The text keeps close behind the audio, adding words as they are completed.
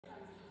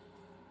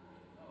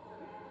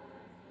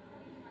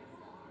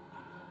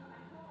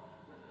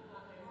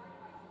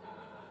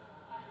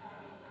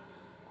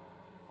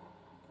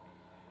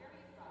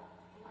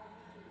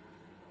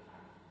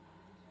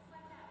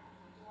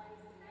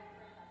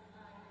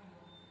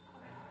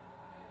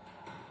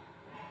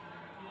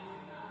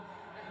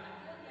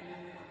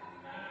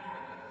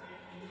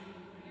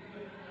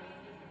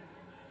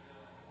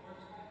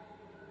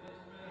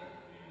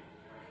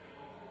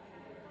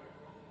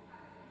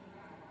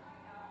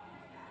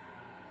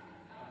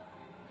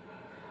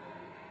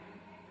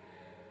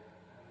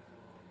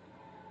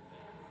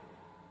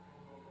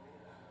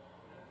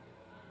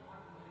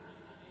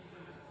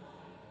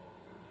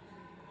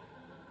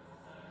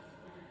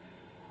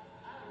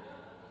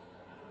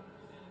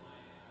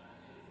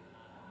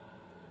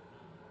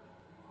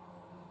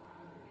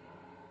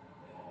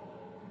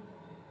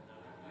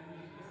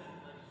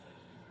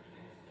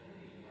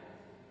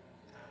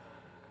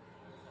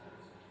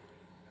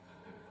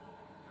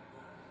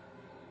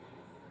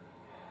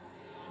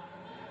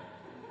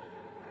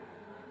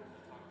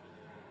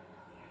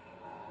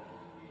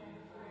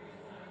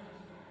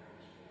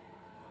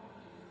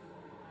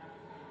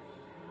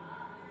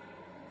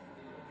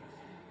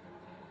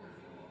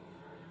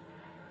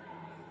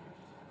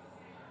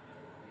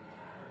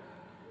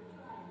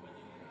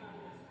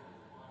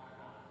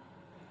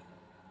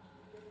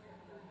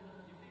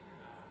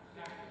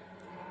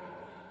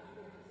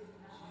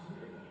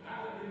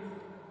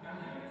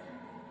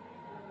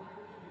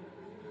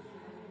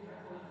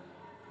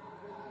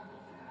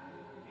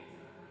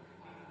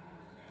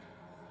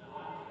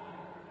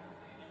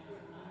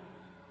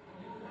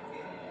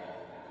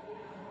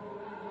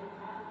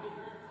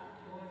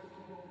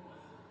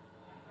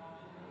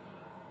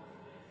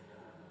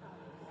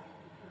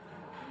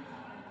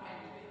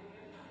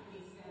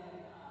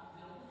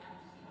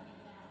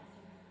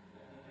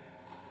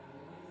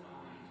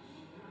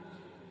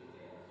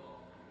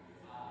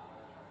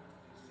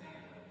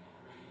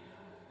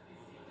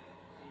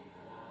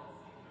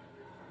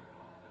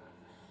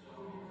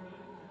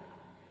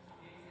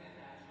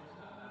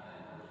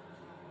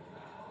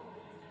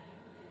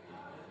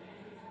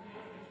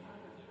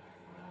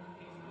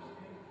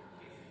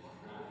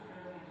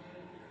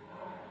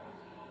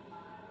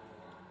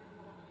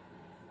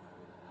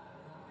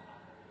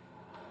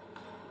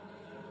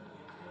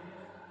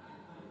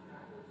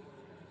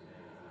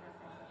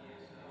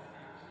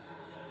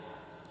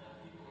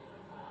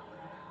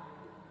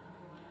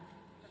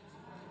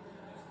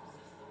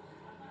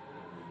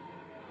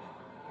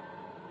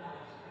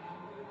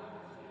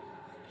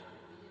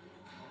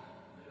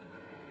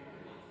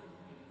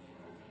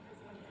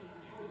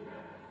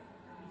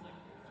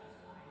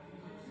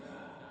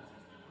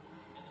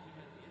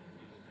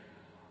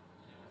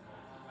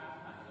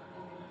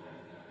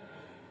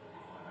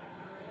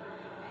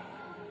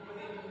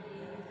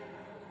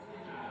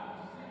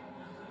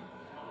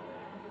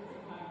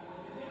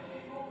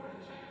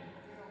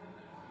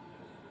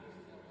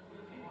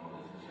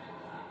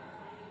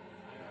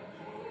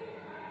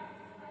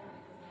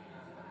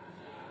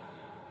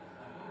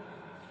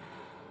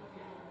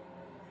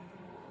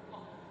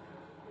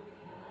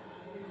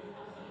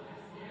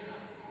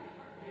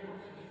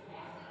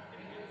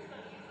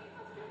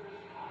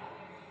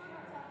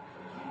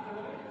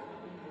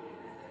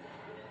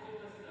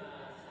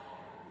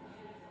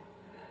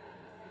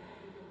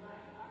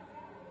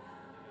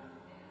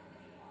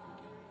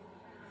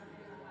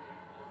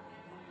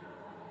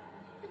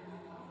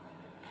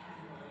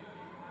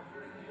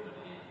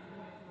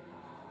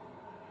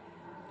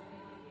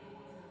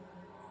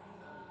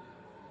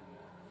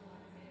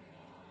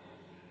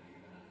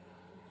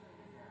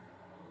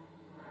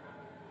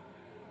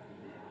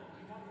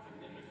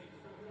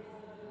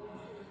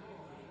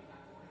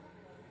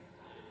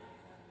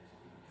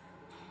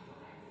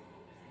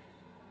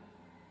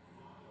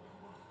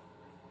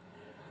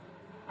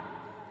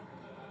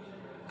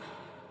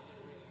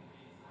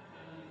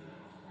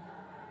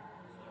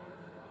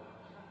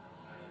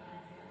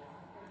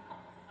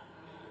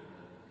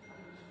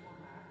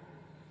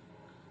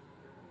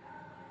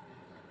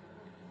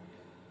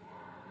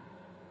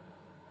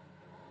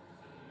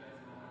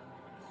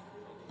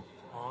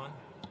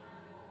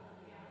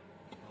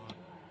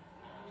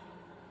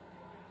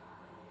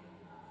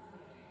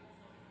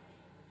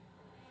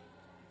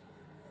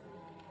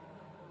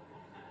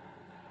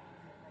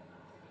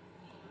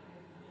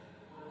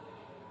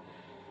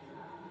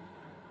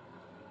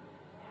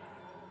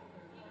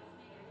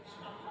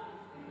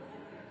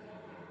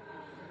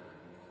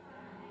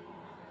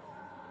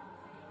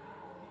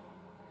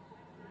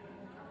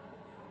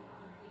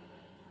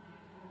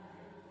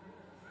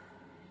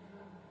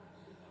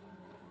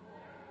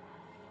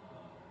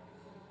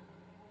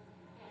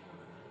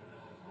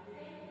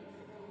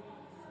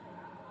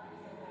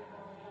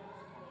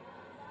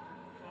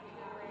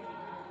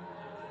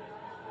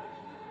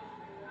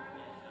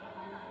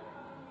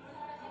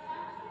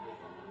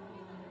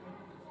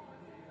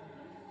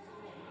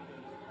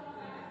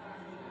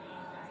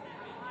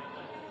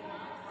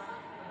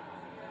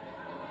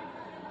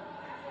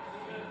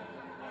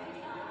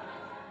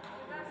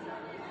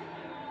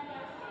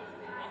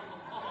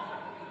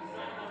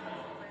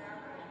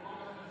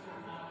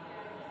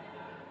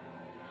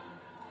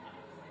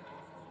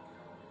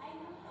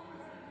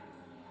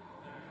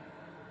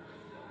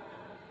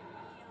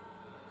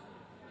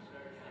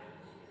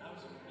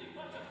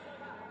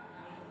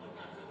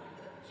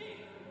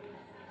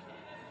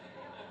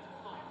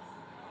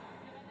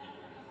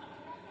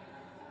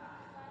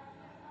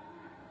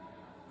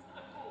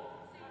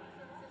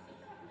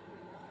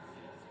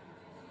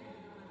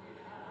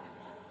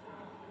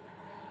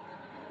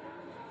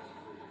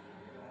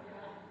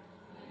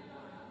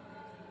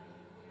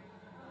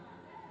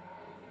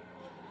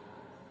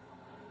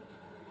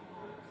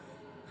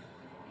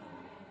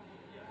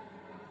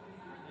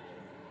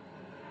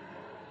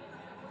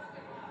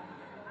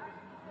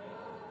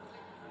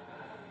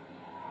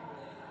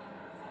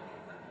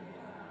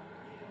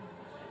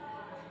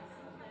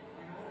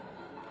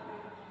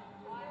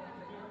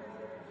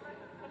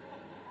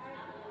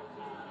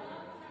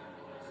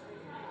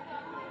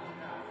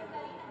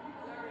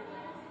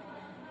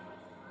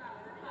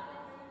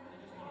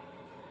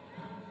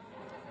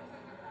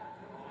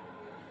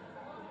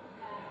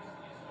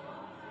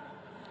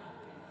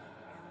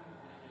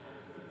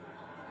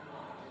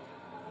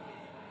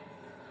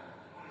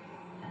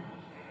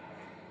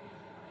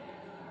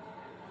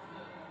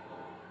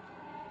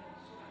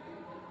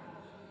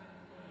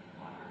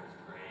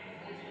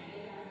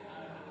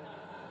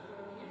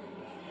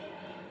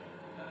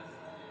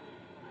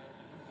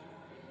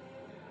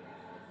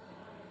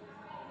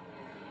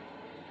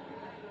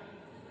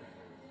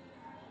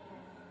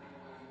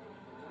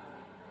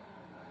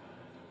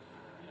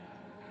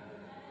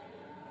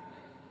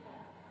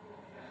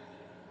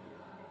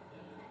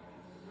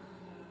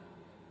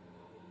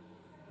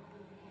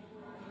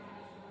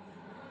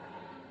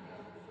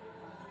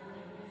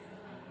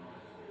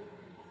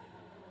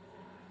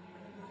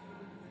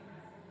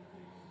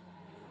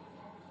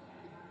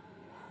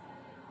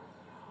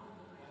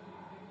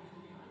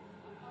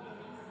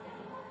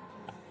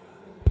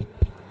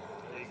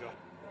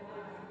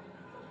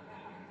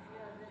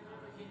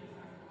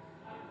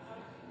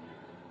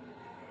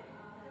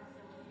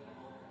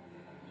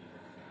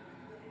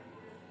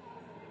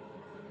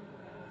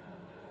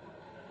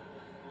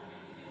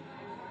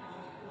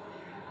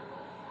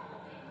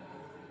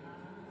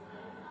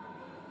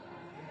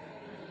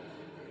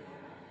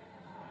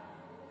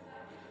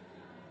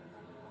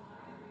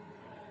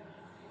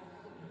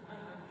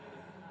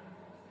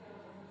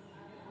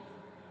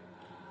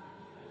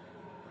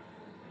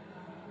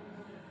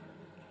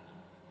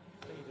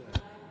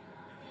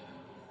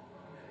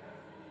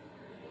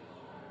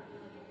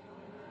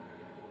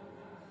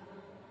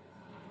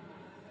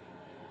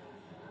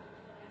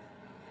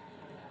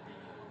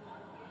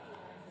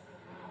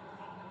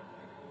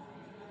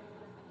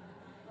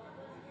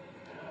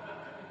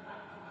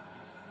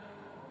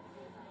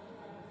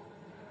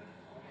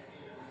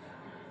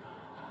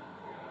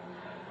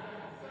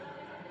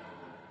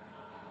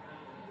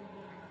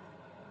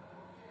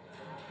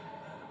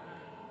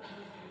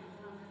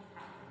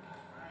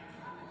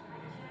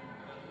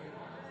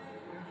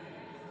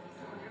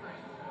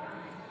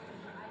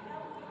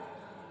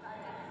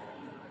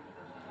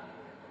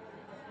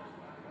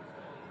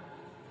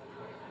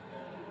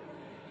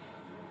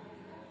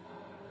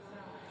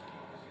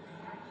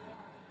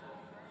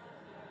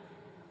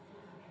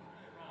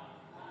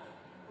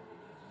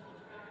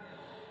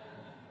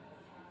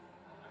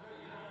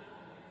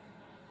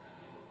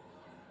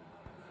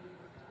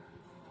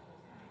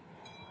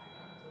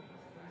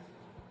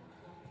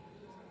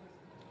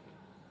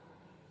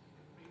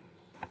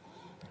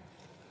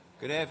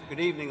Good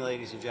evening,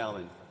 ladies and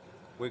gentlemen.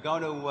 We're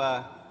going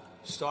to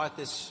start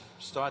this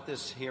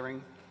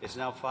hearing. It's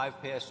now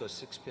 5 past or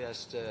 6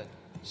 past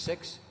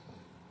 6.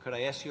 Could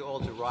I ask you all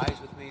to rise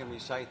with me and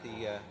recite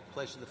the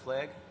Pledge to the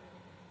Flag?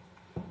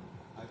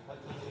 I pledge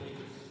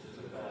allegiance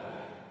to the flag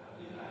of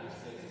the United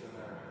States of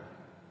America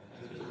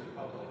and to the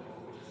republic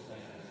for which it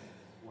stands,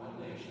 one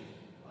nation,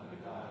 under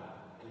God,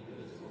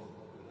 indivisible,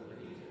 with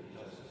liberty and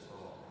justice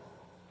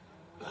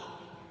for all.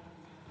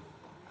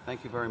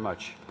 Thank you very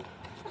much.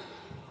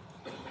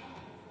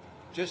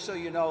 Just so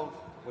you know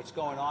what's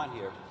going on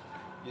here,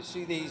 you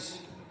see these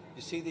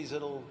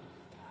little,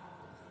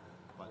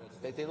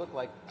 they look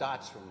like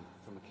dots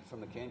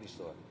from the candy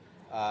store.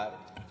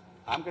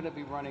 I'm going to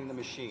be running the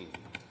machine,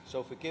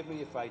 so forgive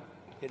me if I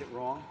hit it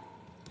wrong.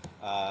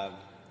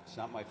 It's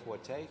not my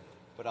forte,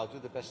 but I'll do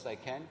the best I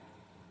can.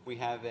 We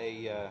have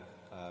a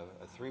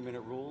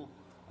 3-minute rule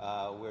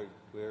where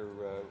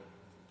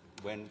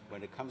when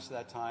it comes to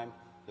that time,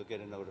 you'll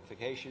get a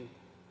notification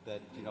that,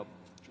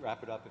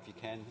 wrap it up if you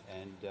can,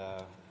 and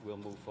we'll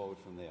move forward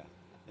from there.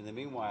 In the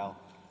meanwhile,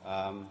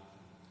 can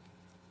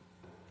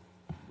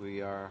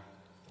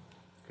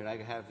I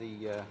have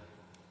the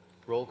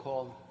roll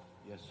call?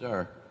 Yes,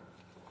 sir.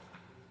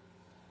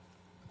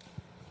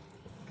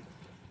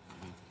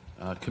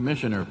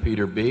 Commissioner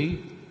Peter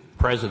B.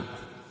 Present.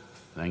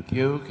 Thank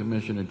you.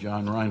 Commissioner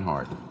John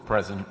Reinhardt.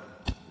 Present.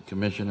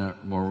 Commissioner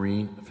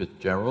Maureen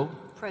Fitzgerald.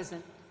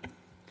 Present.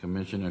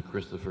 Commissioner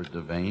Christopher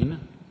Devane.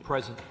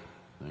 Present.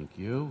 Thank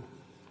you.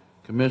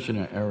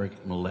 Commissioner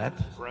Eric Millett.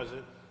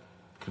 Present.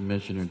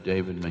 Commissioner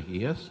David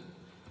Mejias.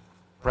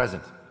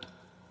 Present.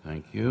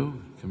 Thank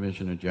you.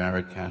 Commissioner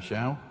Jared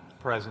Cashow.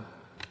 Present.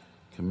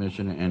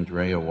 Commissioner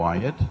Andrea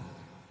Wyatt.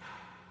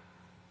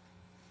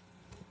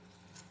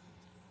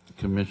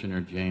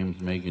 Commissioner James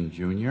Megan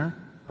Jr.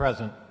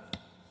 Present.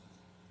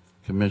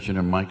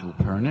 Commissioner Michael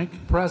Pernick.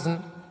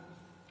 Present.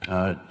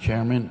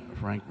 Chairman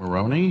Frank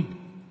Maroney.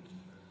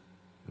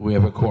 We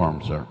have a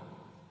quorum, sir.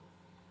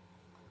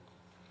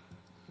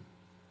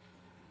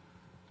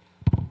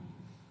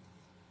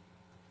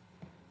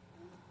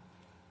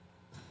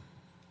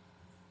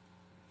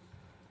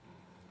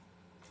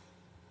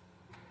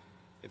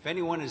 If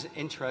anyone is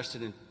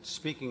interested in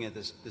speaking at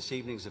this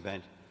evening's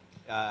event,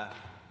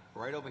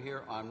 right over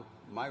here on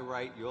my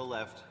right, your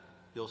left,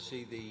 you'll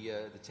see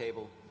the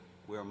table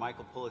where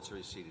Michael Pulitzer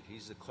is seated.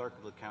 He's the clerk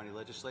of the county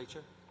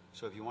legislature.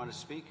 So if you want to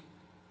speak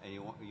and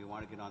you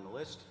want to get on the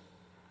list,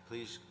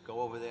 please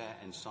go over there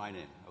and sign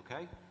in,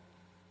 okay?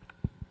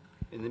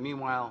 In the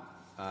meanwhile,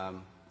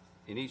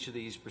 in each of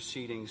these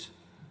proceedings,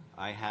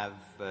 I have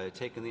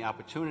taken the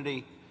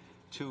opportunity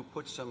to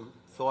put some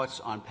thoughts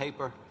on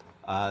paper.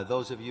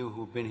 Those of you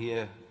who've been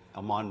here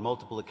on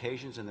multiple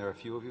occasions, and there are a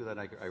few of you that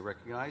I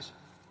recognize,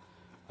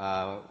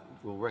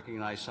 will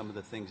recognize some of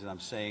the things that I'm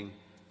saying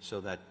so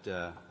that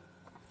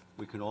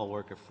we can all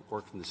work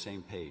from the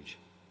same page.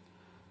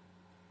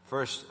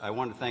 First, I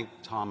want to thank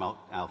Tom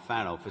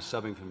Alfano for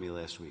subbing for me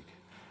last week.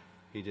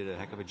 He did a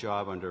heck of a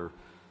job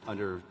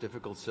under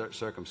difficult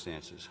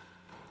circumstances.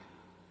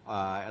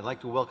 I'd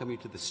like to welcome you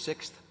to the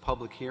 6th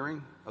public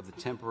hearing of the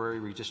Temporary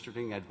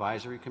Redistricting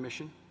Advisory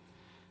Commission.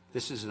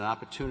 This is an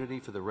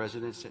opportunity for the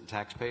residents and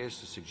taxpayers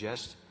to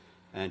suggest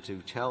and to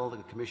tell the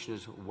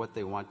commissioners what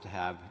they want to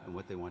have and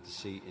what they want to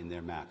see in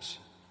their maps.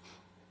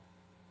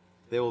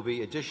 There will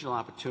be additional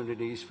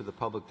opportunities for the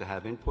public to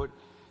have input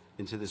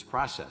into this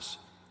process.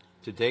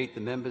 To date,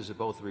 the members of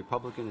both the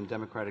Republican and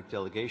Democratic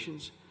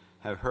delegations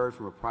have heard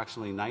from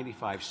approximately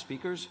 95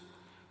 speakers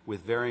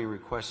with varying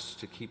requests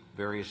to keep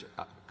various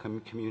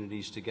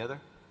communities together.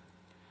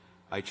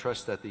 I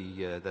trust that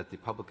the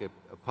public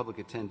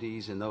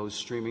attendees and those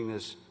streaming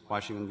this,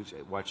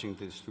 watching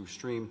this through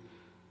stream,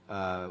 we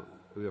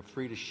are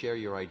free to share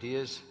your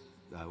ideas.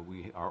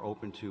 We are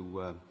open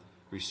to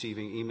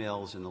receiving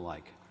emails and the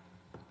like.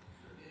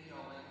 Your video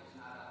link is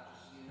not up,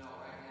 just so you know.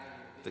 Right now,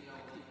 your video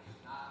link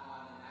is not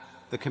on the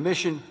national. The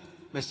commission,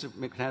 Mr.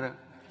 McNair,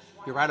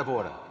 you're out of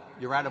order.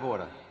 You're out of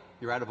order.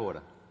 You're out of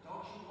order.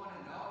 Don't you want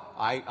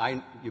to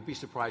know? You'd be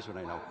surprised when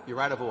I know. You're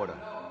out of order.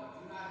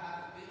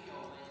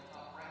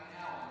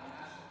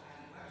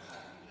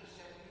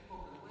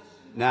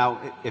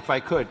 Now, if I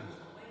could,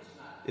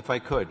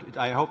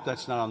 I hope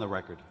that's not on the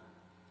record.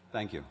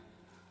 Thank you.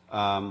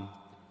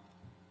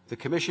 The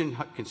commission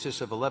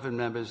consists of 11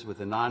 members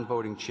with a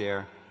non-voting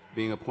chair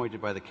being appointed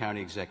by the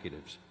county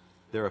executives.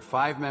 There are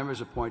 5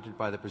 members appointed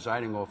by the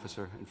presiding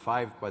officer and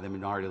 5 by the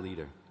minority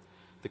leader.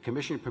 The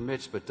commission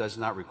permits but does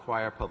not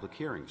require public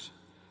hearings.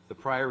 The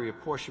prior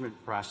reapportionment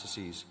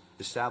processes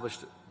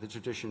established the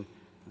tradition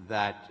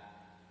that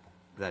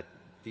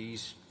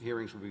these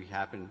hearings will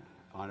happen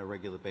on a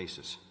regular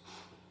basis.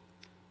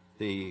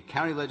 The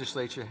county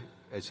legislature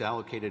has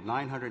allocated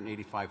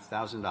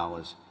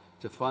 $985,000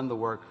 to fund the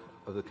work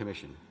of the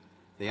commission.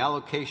 The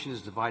allocation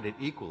is divided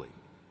equally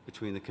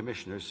between the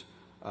commissioners,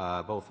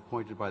 both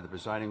appointed by the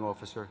presiding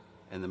officer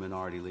and the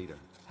minority leader.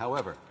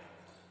 However,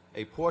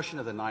 a portion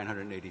of the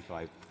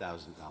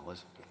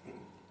 $985,000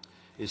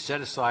 is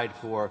set aside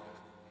for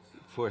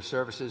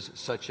services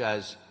such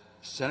as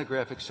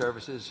stenographic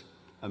services,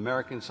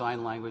 American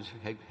Sign Language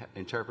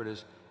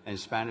interpreters, and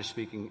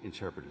Spanish-speaking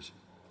interpreters.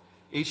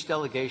 Each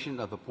delegation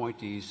of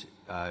appointees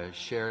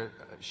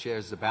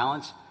shares the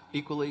balance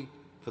equally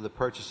for the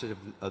purchase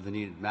of the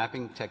needed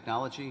mapping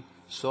technology,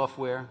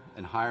 software,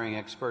 and hiring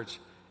experts,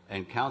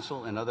 and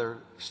counsel and other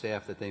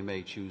staff that they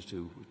may choose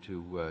to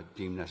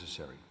deem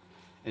necessary.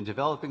 In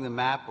developing the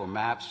map or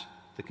maps,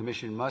 the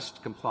Commission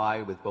must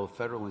comply with both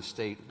federal and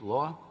state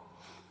law.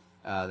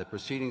 The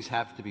proceedings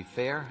have to be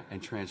fair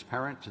and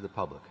transparent to the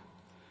public.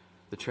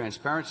 The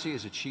transparency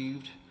is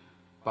achieved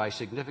by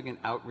significant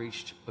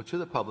outreach to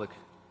the public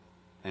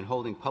and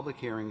holding public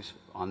hearings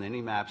on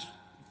any maps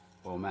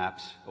or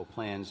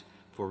plans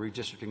for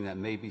redistricting that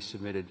may be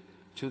submitted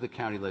to the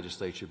county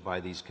legislature by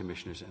these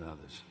commissioners and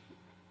others.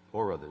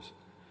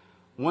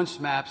 Once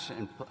maps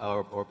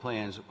or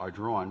plans are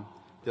drawn,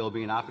 there will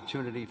be an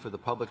opportunity for the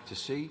public to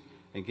see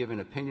and give an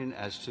opinion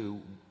as to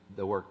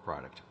the work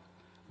product.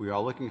 We are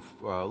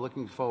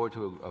looking forward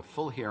to a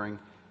full hearing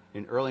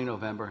in early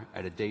November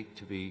at a date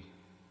to be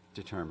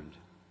determined.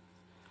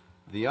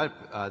 The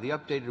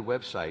updated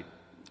website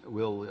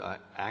will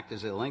act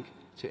as a link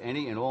to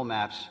any and all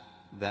maps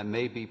that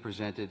may be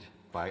presented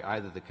by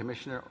either the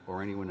commissioner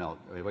or anyone else,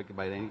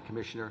 by any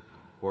commissioner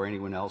or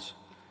anyone else.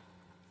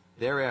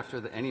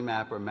 Thereafter, any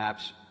map or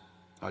maps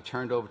are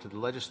turned over to the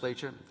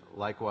legislature.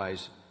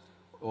 Likewise,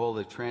 all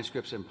the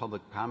transcripts and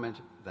public comment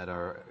that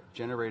are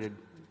generated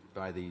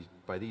by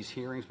these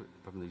hearings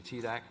from the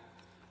TDAC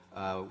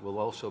will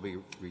also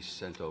be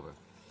sent over.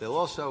 There will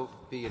also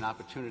be an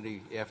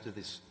opportunity after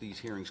these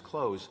hearings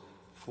close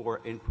for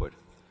input,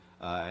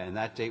 and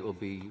that date will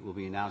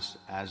be announced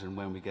as and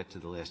when we get to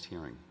the last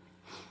hearing.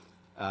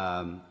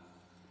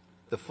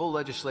 The full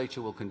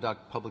legislature will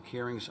conduct public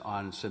hearings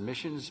on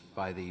submissions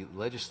by the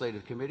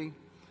legislative committee,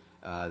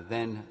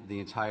 then the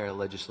entire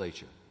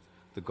legislature.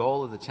 The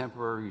goal of the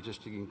Temporary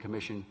Redistricting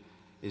Commission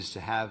is to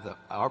have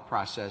our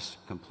process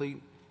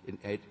complete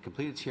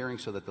its hearing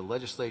so that the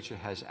legislature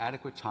has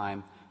adequate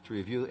time to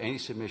review any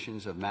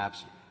submissions of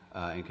maps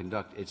and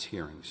conduct its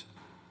hearings.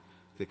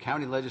 The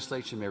county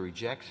legislature may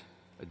reject,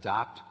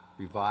 adopt,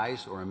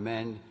 revise, or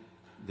amend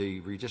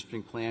the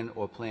redistricting plan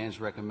or plans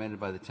recommended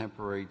by the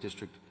Temporary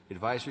District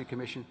Advisory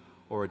Commission,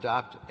 or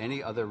adopt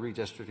any other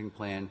redistricting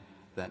plan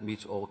that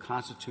meets all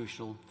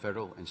constitutional,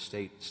 federal, and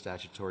state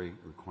statutory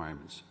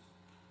requirements.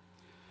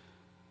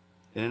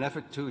 In an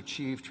effort to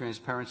achieve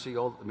transparency,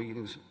 all the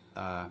meetings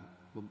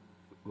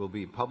will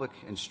be public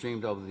and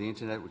streamed over the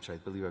internet, which I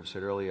believe I've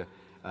said earlier,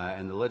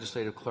 and the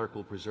legislative clerk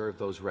will preserve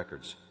those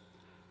records.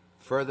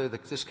 Further,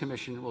 this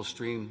commission will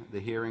stream the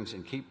hearings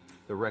and keep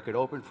the record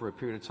open for a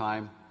period of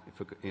time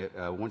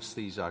once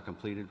these are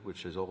completed,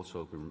 which has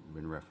also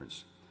been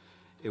referenced.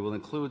 It will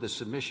include the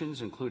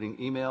submissions, including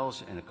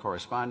emails and a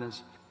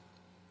correspondence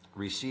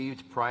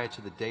received prior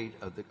to the date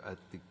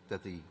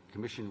that the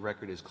commission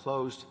record is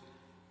closed.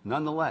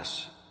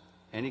 Nonetheless,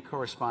 any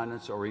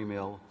correspondence or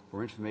email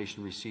or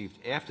information received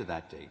after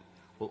that date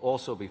will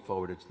also be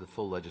forwarded to the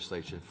full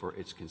legislature for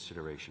its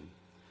consideration.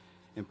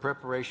 In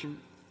preparation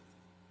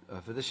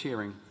for this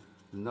hearing,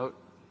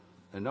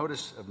 a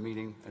notice of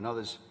meeting and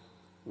others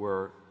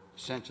were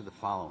sent to the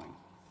following: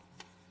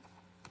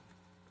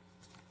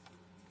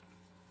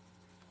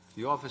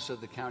 the Office of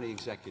the County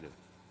Executive,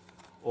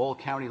 all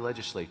county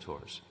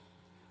legislators,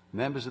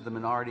 members of the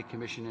Minority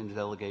Commission and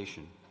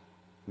Delegation,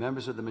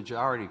 members of the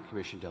Majority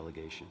Commission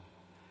Delegation,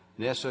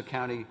 Nassau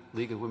County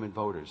League of Women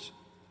Voters,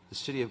 the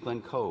City of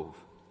Glen Cove,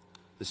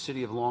 the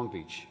City of Long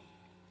Beach,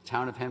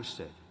 Town of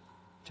Hempstead,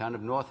 Town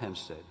of North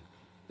Hempstead,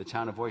 the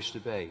Town of Oyster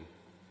Bay,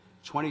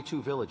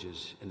 22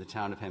 villages in the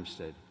Town of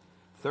Hempstead,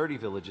 30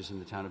 villages in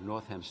the Town of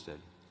North Hempstead,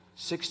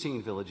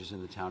 16 villages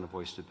in the Town of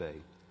Oyster Bay,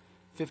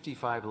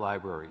 55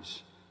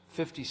 libraries,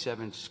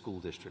 57 school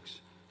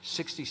districts,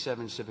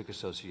 67 civic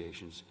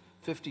associations,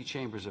 50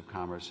 chambers of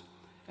commerce,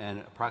 and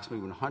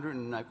approximately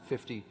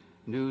 150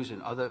 news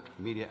and other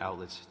media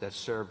outlets that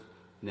serve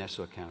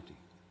Nassau County.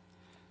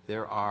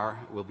 There are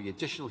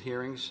additional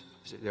hearings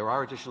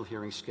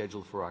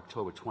scheduled for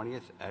October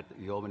 20th at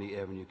the Albany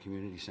Avenue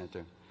Community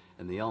Center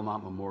and the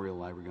Elmont Memorial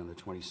Library on the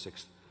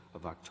 26th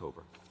of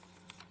October.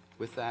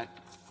 With that,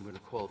 I'm going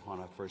to call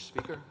upon our first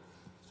speaker.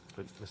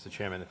 But, Mr.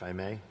 Chairman, if I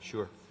may.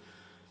 Sure.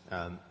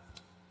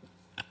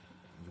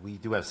 We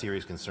do have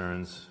serious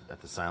concerns at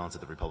the silence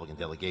of the Republican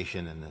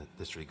delegation and the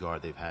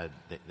disregard they've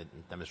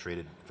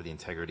demonstrated for the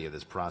integrity of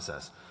this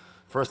process.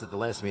 First, at the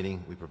last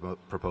meeting, we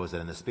proposed that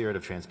in the spirit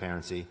of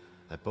transparency,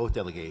 that both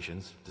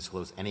delegations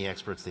disclose any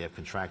experts they have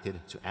contracted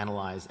to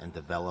analyze and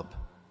develop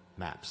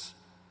maps.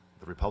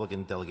 The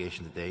Republican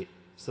delegation to date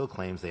still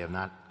claims they have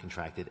not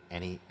contracted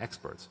any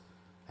experts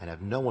and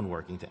have no one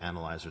working to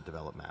analyze or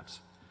develop maps.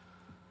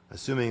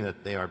 Assuming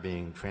that they are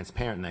being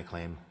transparent in that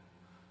claim,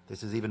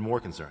 this is even more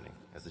concerning,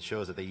 as it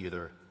shows that they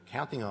either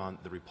counting on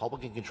the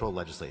Republican-controlled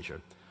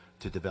legislature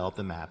to develop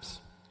the maps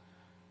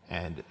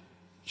and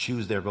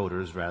choose their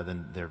voters rather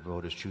than their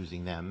voters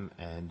choosing them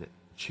and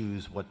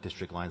choose what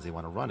district lines they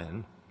want to run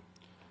in,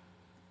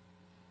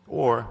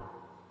 or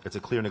it's a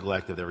clear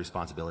neglect of their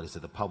responsibilities to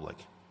the public.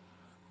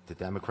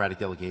 the Democratic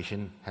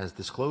delegation has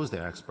disclosed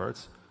their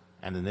experts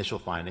and the initial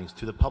findings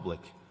to the public,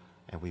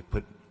 and we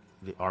put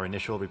our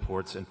initial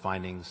reports and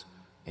findings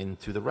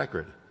into the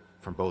record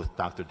from both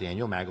Dr.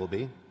 Daniel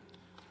Magleby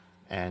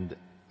and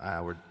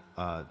our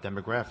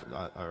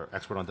our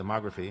expert on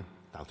demography,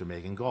 Dr.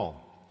 Megan Gall.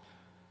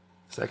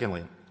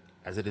 Secondly,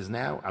 as it is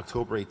now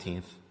October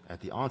 18th,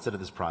 at the onset of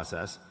this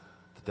process,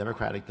 the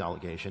Democratic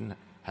delegation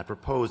had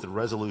proposed a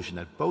resolution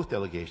that both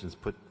delegations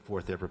put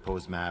forth their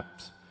proposed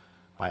maps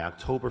by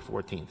October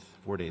 14th,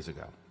 4 days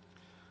ago.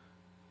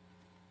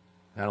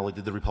 Not only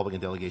did the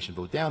Republican delegation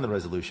vote down the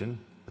resolution,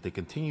 but they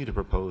continue to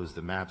propose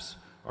the maps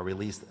are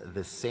released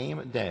the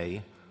same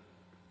day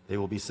they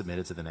will be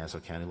submitted to the Nassau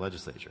County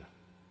Legislature.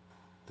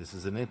 This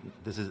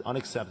is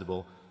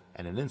unacceptable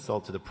and an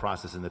insult to the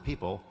process and the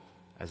people,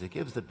 as it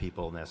gives the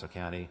people of Nassau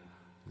County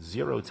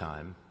zero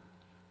time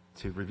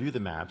to review the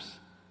maps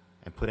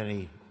and put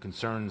any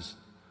concerns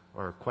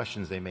or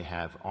questions they may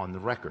have on the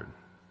record.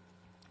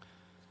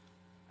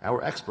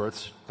 Our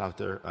experts,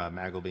 Dr.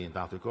 Magleby and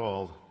Dr.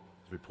 Gall,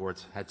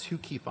 reports had two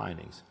key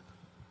findings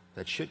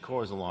that should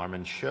cause alarm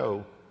and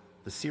show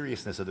the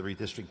seriousness of the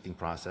redistricting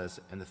process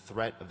and the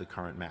threat of the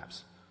current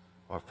maps.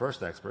 Our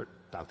first expert,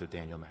 Dr.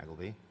 Daniel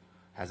Magleby,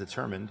 has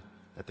determined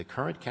that the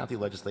current county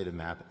legislative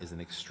map is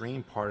an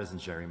extreme partisan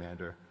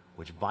gerrymander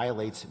which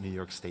violates New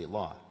York state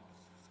law.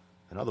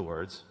 In other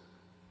words,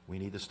 we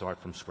need to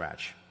start from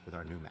scratch with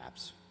our new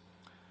maps.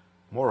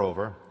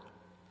 Moreover,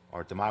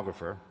 our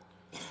demographer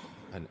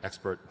and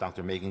expert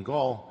Dr. Megan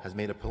Gall has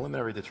made a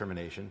preliminary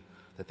determination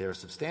that there is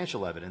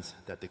substantial evidence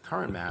that the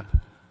current map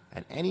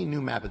and any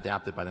new map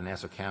adopted by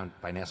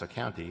Nassau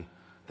County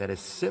that is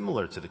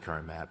similar to the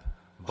current map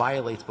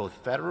violates both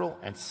federal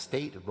and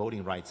state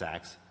voting rights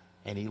acts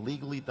and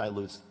illegally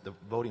dilutes the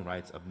voting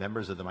rights of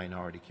members of the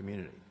minority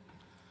community.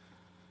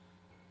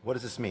 What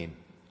does this mean?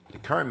 The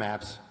current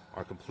maps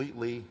are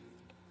completely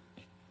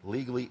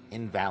legally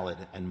invalid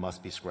and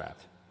must be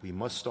scrapped. We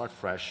must start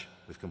fresh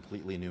with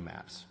completely new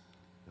maps.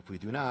 If we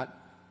do not,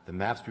 the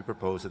maps we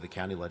propose to the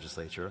county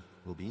legislature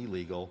will be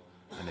illegal,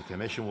 and the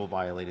commission will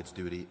violate its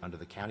duty under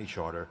the county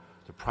charter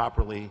to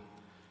properly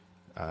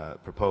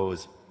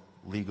propose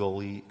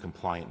legally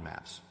compliant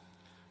maps.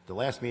 The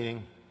last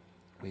meeting,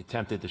 we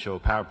attempted to show a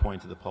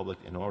PowerPoint to the public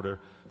in order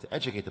to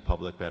educate the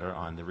public better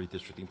on the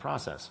redistricting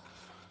process.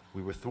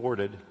 We were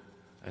thwarted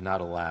and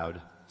not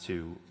allowed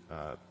to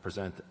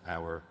present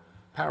our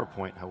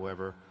PowerPoint.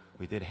 However,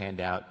 we did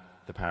hand out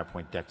the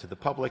PowerPoint deck to the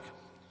public,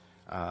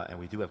 and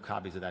we do have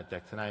copies of that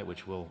deck tonight,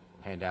 which we'll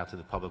hand out to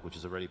the public, which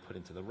is already put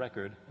into the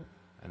record.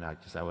 And I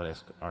would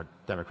ask our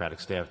Democratic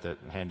staff to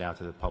hand out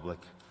to the public,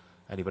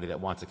 anybody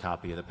that wants a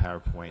copy of the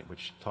PowerPoint,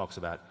 which talks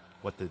about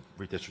what the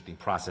redistricting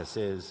process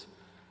is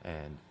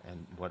and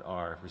what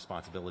our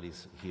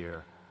responsibilities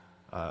here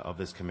of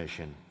this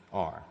commission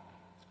are.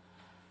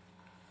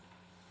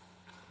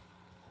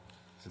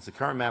 Since the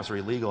current maps are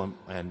illegal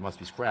and must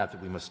be scrapped,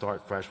 we must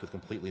start fresh with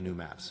completely new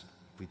maps.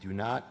 If we do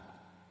not,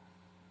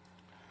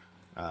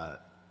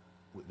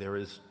 there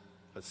is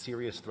a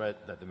serious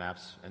threat that the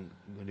maps and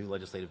the new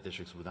legislative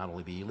districts will not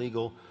only be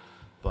illegal,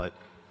 but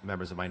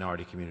members of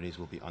minority communities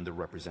will be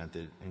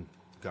underrepresented in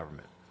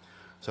government.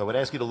 So I would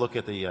ask you to look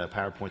at the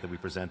PowerPoint that we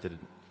presented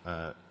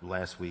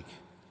last week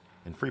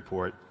in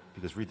Freeport,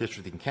 because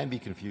redistricting can be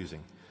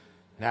confusing.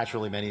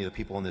 Naturally, many of the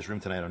people in this room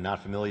tonight are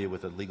not familiar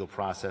with the legal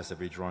process of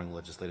redrawing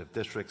legislative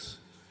districts,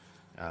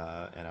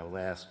 and I will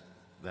ask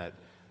that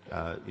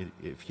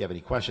if you have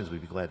any questions,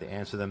 we'd be glad to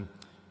answer them.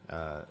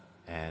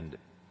 And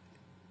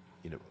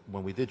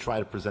when we did try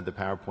to present the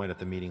PowerPoint at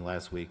the meeting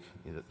last week,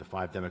 the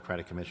 5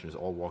 Democratic commissioners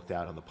all walked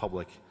out on the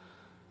public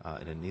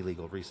in an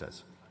illegal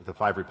recess. The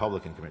 5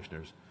 Republican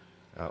commissioners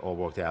all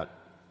walked out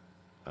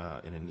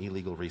in an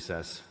illegal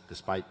recess,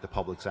 despite the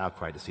public's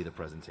outcry to see the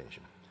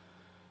presentation.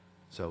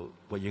 So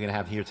what you're going to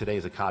have here today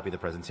is a copy of the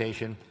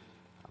presentation.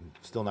 I'm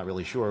still not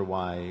really sure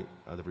why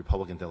the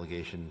Republican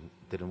delegation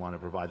didn't want to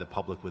provide the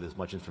public with as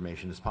much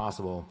information as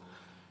possible,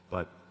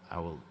 but I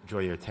will draw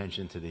your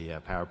attention to the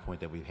PowerPoint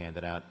that we've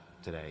handed out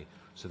today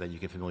so that you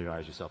can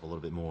familiarize yourself a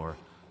little bit more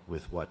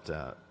with what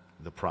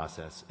the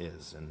process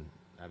is. And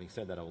having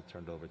said that, I will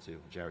turn it over to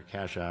Jared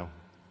Cashow,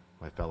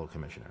 my fellow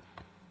commissioner.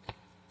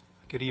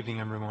 Good evening,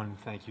 everyone.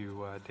 Thank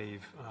you,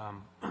 Dave.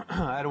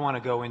 I don't want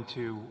to go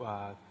into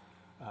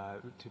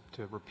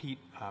to repeat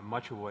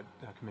much of what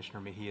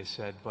Commissioner Mejia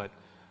said, but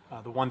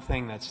the one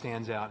thing that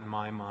stands out in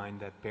my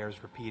mind that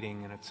bears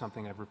repeating, and it's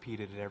something I've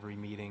repeated at every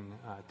meeting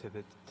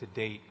to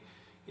date,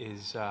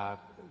 is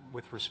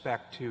with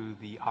respect to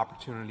the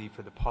opportunity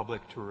for the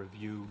public to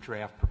review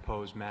draft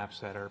proposed maps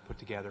that are put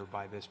together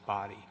by this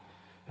body.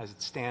 As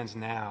it stands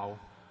now,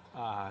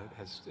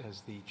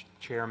 as the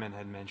chairman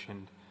had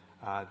mentioned,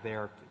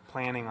 they're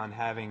planning on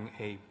having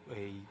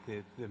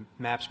the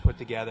maps put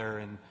together,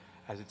 and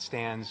as it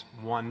stands,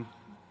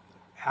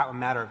 a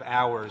matter of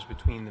hours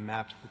between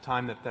the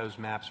time that those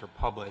maps are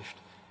published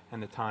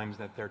and the times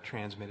that they're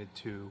transmitted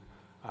to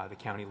the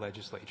county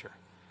legislature.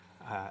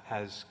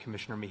 As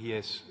Commissioner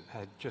Mejia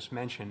had just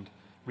mentioned,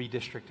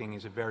 redistricting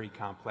is a very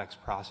complex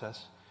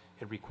process.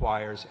 It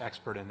requires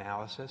expert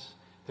analysis.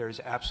 there is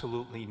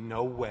absolutely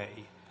no way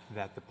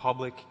that the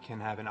public can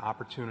have an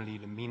opportunity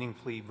to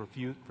meaningfully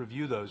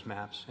review those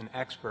maps, and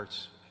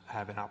experts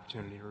have an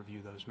opportunity to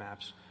review those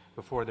maps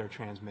before they're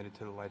transmitted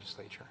to the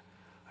legislature.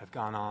 I've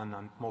gone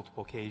on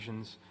multiple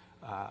occasions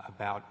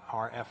about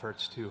our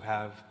efforts to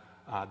have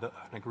an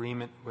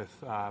agreement with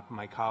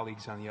my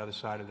colleagues on the other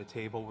side of the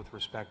table with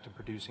respect to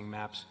producing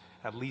maps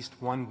at least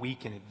 1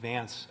 week in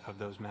advance of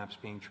those maps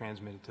being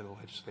transmitted to the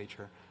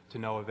legislature, to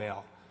no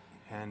avail.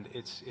 And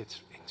it's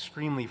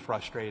extremely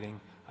frustrating.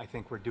 I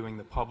think we're doing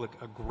the public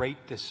a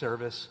great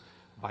disservice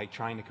by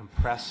trying to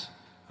compress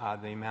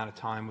the amount of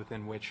time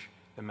within which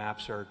the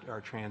maps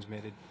are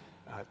transmitted,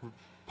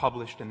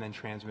 published and then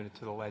transmitted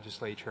to the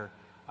legislature.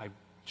 I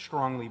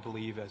strongly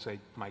believe, as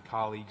my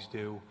colleagues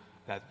do,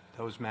 that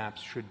those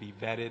maps should be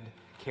vetted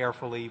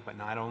carefully, but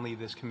not only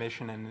this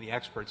commission and the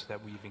experts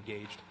that we've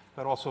engaged,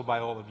 but also by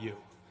all of you.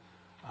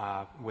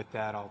 With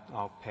that,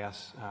 I'll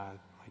pass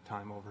my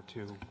time over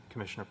to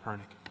Commissioner Pernick.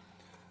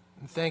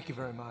 Thank you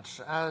very much.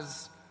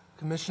 As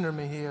Commissioner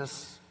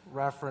Mejias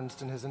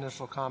referenced in his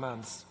initial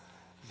comments,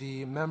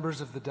 the members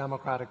of the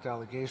Democratic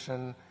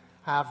delegation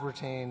have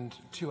retained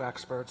 2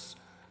 experts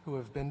who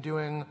have been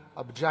doing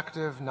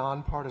objective,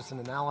 nonpartisan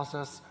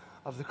analysis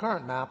of the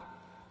current map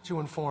to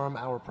inform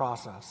our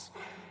process.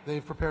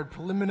 They've prepared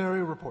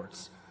preliminary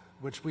reports,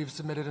 which we've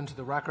submitted into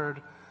the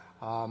record,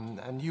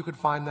 and you could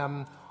find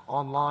them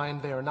online.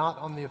 They are not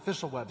on the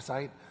official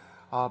website,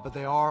 but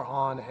they are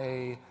on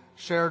a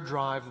shared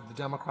drive that the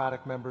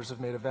Democratic members have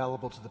made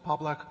available to the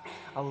public.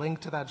 A link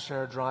to that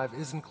shared drive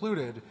is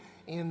included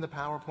in the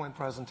PowerPoint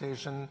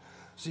presentation,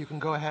 so you can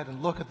go ahead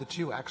and look at the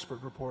 2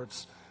 expert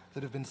reports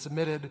that have been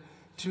submitted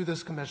to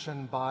this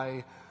commission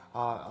by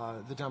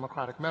the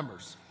Democratic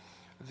members.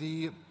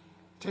 The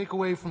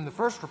takeaway from the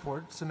first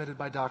report submitted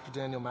by Dr.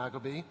 Daniel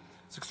Magleby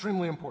is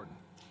extremely important.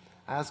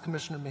 As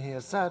Commissioner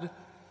Mejia said,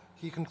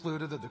 he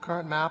concluded that the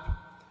current map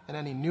and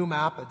any new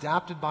map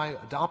adopted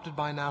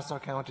by Nassau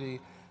County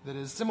that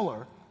is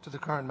similar to the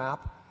current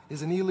map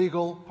is an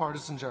illegal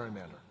partisan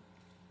gerrymander.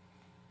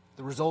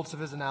 The results of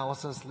his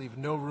analysis leave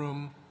no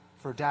room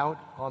for doubt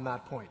on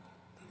that point.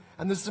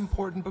 And this is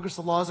important because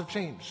the laws have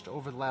changed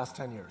over the last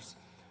 10 years.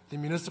 The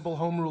Municipal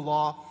Home Rule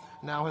Law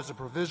now has a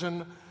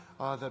provision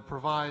that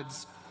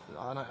provides,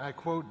 and I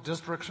quote,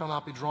 "Districts shall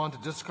not be drawn to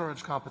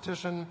discourage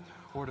competition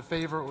or to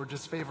favor or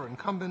disfavor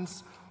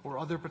incumbents or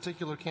other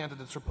particular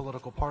candidates or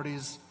political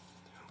parties."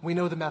 We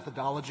know the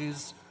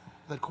methodologies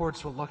that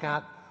courts will look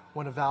at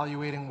when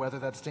evaluating whether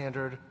that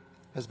standard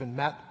has been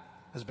met,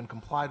 has been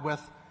complied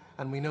with,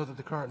 and we know that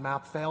the current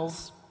map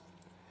fails,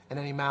 and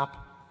any map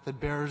that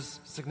bears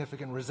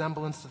significant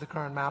resemblance to the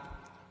current map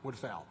would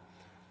fail.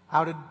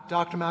 How did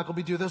Dr.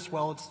 Magleby do this?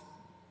 Well, it's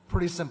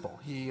pretty simple.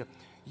 He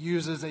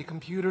uses a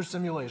computer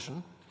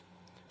simulation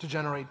to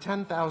generate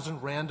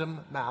 10,000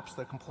 random maps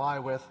that comply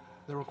with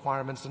the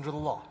requirements under the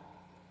law.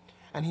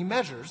 And he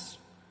measures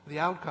the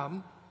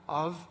outcome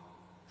of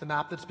the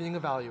map that's being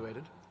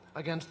evaluated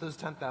against those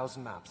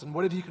 10,000 maps. And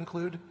what did he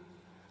conclude?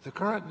 The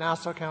current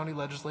Nassau County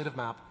legislative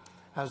map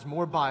has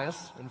more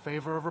bias in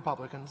favor of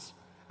Republicans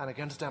and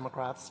against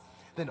Democrats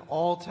than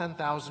all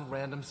 10,000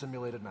 random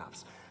simulated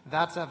maps.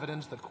 That's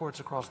evidence that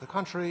courts across the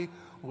country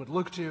would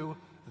look to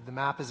that the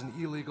map is an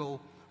illegal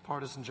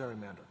partisan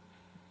gerrymander.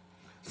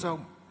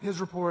 So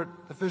his report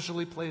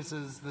officially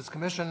places this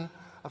commission,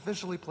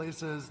 officially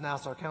places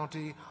Nassau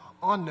County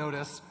on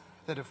notice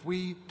that if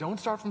we don't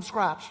start from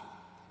scratch,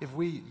 if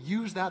we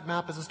use that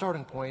map as a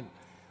starting point,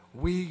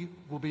 we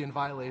will be in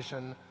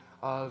violation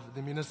of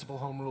the Municipal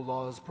Home Rule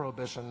Law's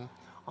prohibition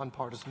on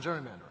partisan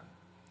gerrymandering.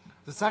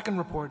 The second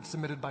report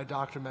submitted by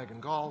Dr. Megan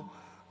Gall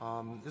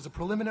is a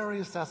preliminary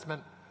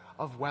assessment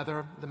of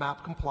whether the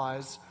map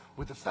complies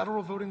with the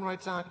Federal Voting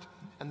Rights Act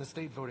and the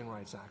State Voting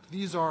Rights Act.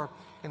 These are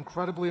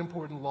incredibly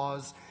important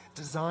laws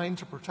designed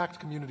to protect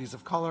communities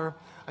of color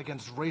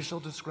against racial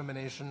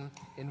discrimination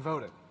in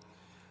voting.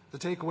 The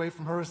takeaway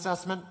from her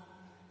assessment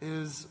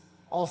is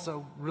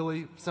also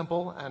really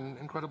simple and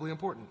incredibly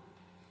important.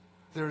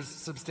 There's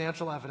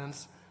substantial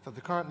evidence that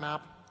the current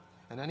map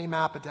and any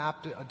map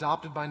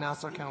adopted by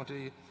Nassau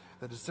County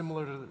that is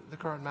similar to the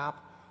current map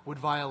would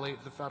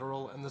violate the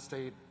Federal and the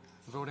State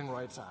Voting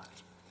Rights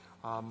Act.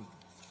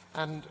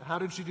 And how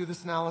did she do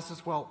this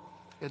analysis? Well,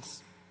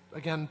 it's,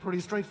 again, pretty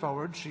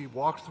straightforward. She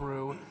walked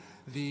through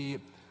the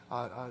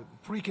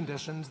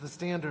preconditions, the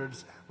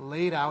standards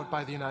laid out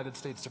by the United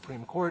States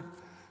Supreme Court.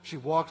 She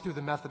walked through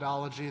the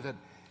methodology that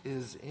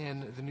is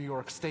in the New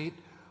York State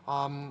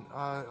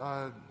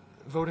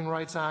Voting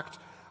Rights Act,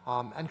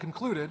 and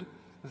concluded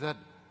that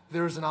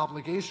there is an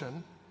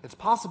obligation. It's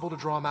possible to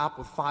draw a map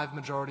with 5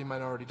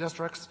 majority-minority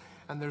districts,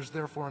 and there's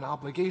therefore an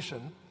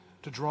obligation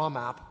to draw a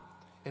map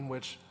in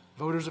which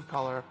voters of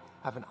color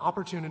have an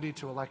opportunity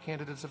to elect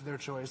candidates of their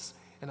choice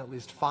in at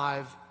least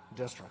 5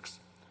 districts.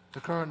 The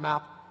current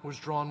map was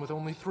drawn with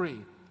only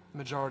 3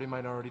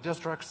 majority-minority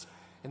districts.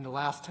 In the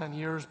last 10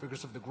 years,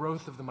 because of the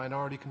growth of the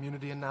minority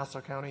community in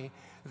Nassau County,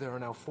 there are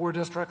now 4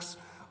 districts,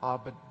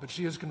 but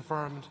she has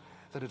confirmed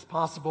that it's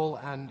possible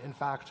and, in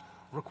fact,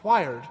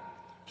 required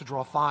to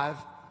draw 5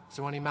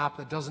 So any map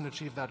that doesn't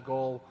achieve that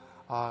goal,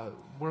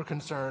 we're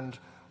concerned,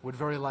 would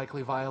very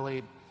likely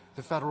violate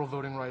the Federal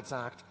Voting Rights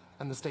Act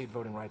and the State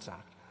Voting Rights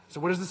Act. So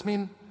what does this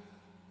mean?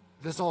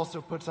 This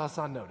also puts us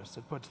on notice.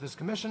 It puts this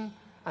commission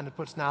and it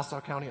puts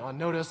Nassau County on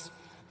notice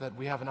that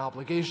we have an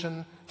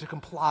obligation to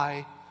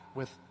comply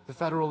with the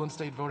Federal and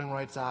State Voting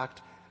Rights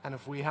Act, and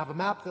if we have a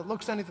map that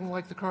looks anything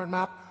like the current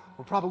map,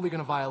 we're probably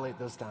going to violate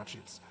those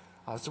statutes.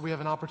 So we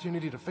have an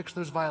opportunity to fix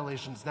those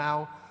violations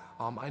now.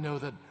 I know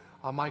that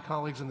my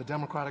colleagues on the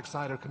Democratic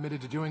side are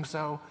committed to doing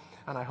so,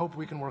 and I hope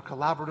we can work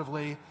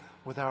collaboratively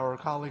with our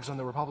colleagues on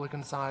the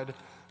Republican side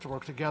to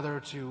work together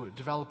to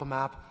develop a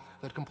map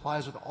that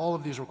complies with all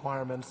of these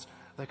requirements,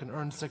 that can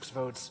earn 6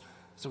 votes,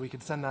 so we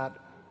can send that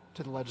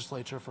to the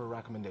legislature for a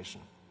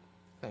recommendation.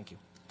 Thank you.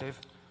 Dave?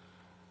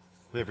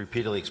 We have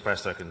repeatedly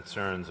expressed our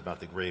concerns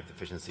about the grave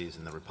deficiencies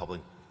in the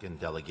Republican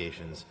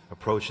delegation's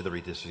approach to the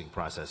redistricting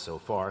process so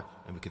far,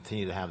 and we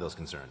continue to have those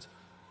concerns.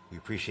 We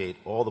appreciate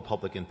all the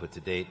public input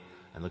to date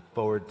and look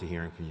forward to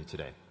hearing from you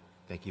today.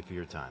 Thank you for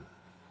your time.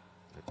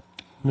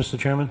 Mr.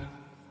 Chairman?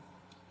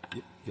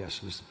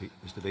 Yes,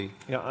 Mr. B.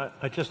 Yeah,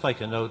 I'd just like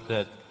to note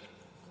that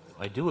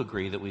I do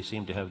agree that we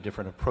seem to have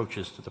different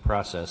approaches to the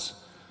process.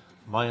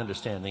 My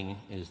understanding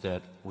is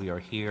that we are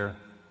here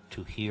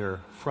to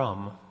hear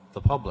from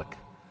the public.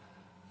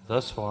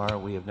 Thus far,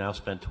 we have now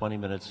spent 20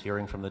 minutes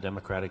hearing from the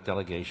Democratic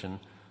delegation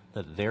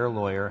that their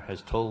lawyer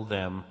has told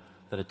them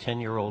that a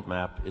 10-year-old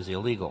map is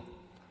illegal.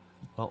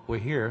 Well, we're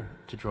here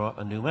to draw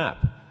a new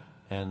map,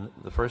 and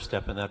the first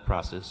step in that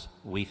process,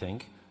 we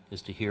think,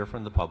 is to hear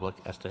from the public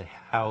as to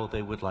how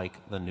they would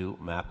like the new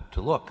map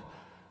to look.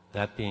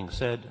 That being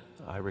said,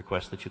 I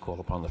request that you call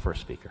upon the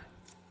first speaker.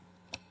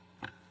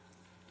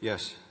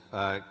 Yes.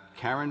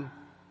 Karen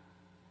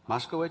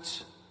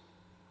Moskowitz.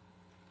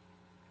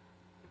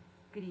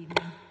 Good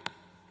evening.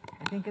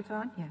 I think it's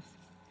on? Yes.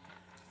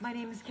 My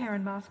name is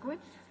Karen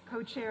Moskowitz,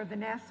 co-chair of the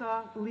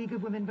Nassau League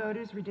of Women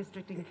Voters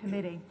Redistricting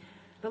Committee.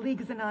 The League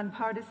is a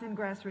nonpartisan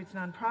grassroots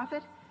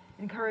nonprofit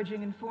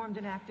encouraging informed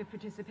and active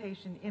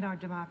participation in our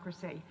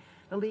democracy.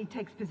 The League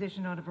takes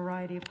position on a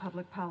variety of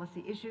public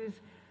policy issues,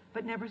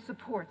 but never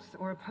supports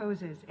or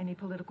opposes any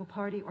political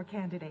party or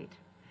candidate.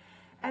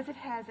 As it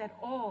has at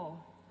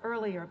all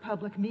earlier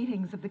public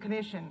meetings of the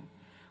Commission,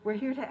 we're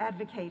here to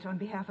advocate on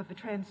behalf of a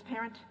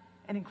transparent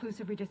and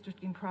inclusive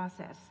redistricting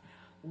process.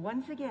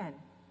 Once again,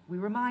 we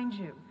remind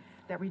you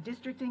that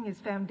redistricting is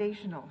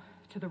foundational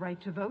to the right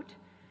to vote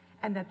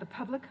and that the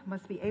public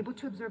must be able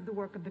to observe the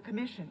work of the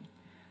Commission.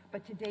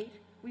 But to date,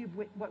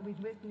 what we've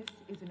witnessed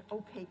is an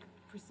opaque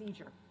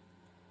procedure.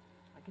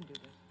 I can do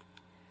this.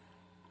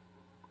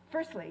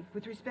 Firstly,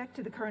 with respect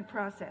to the current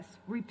process,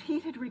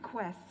 repeated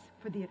requests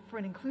for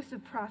an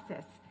inclusive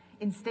process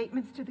in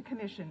statements to the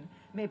Commission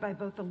made by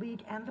both the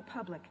League and the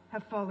public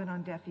have fallen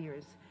on deaf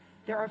ears.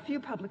 There are few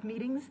public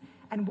meetings,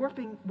 and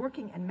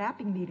working and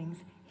mapping meetings,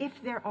 if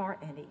there are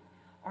any,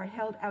 are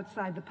held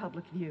outside the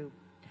public view.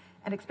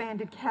 An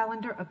expanded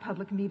calendar of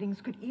public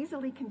meetings could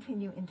easily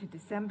continue into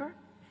December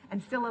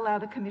and still allow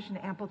the Commission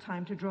ample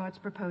time to draw its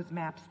proposed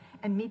maps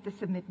and meet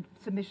the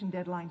submission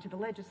deadline to the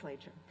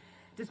legislature.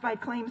 Despite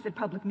claims that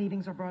public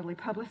meetings are broadly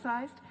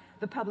publicized,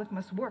 the public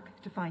must work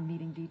to find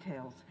meeting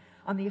details.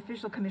 On the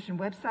official Commission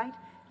website,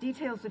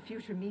 details of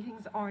future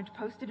meetings aren't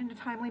posted in a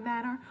timely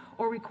manner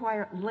or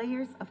require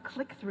layers of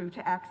click-through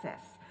to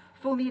access.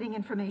 Full meeting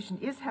information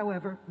is,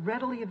 however,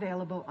 readily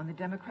available on the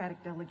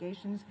Democratic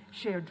delegation's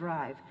shared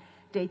drive.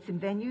 Dates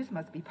and venues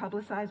must be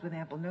publicized with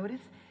ample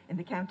notice in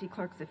the county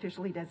clerk's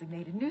officially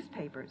designated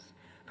newspapers.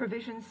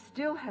 Provisions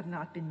still have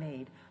not been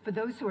made for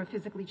those who are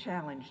physically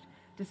challenged,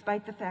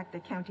 despite the fact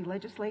that county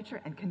legislature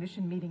and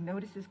commission meeting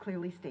notices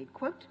clearly state,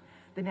 quote,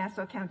 "The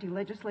Nassau County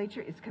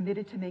Legislature is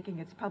committed to making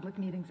its public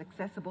meetings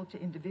accessible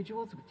to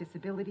individuals with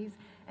disabilities,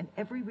 and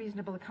every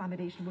reasonable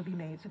accommodation will be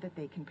made so that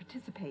they can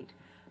participate.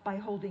 By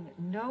holding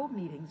no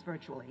meetings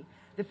virtually,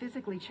 the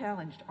physically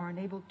challenged are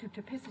enabled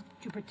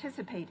to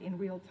participate in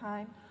real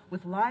time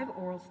with live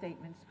oral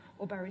statements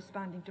or by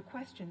responding to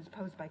questions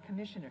posed by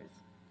commissioners.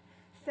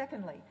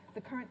 Secondly,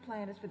 the current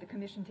plan is for the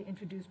Commission to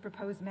introduce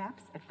proposed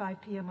maps at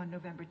 5 p.m. on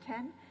November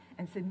 10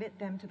 and submit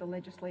them to the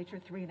legislature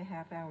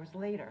 3.5 hours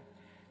later.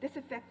 This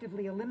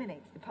effectively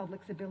eliminates the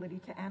public's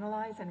ability to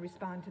analyze and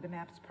respond to the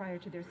maps prior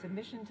to their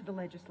submission to the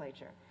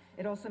legislature.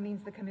 It also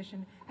means the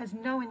Commission has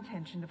no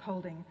intention of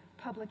holding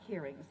public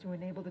hearings to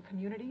enable the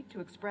community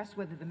to express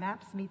whether the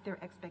maps meet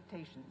their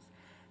expectations.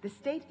 The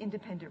State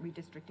Independent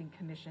Redistricting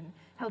Commission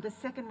held a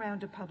second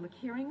round of public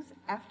hearings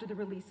after the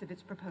release of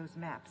its proposed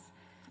maps,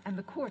 and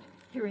the court,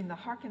 hearing the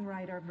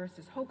Harkenrider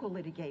versus Hochul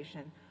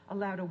litigation,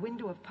 allowed a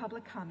window of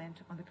public comment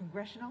on the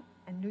congressional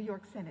and New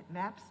York Senate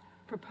maps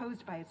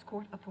proposed by its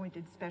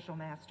court-appointed special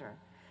master.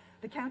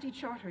 The county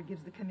charter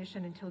gives the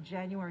Commission until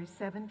January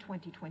 7,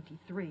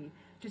 2023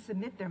 to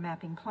submit their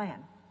mapping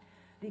plan.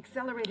 The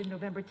accelerated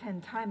November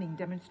 10 timing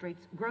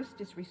demonstrates gross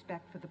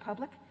disrespect for the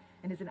public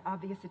and is an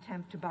obvious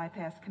attempt to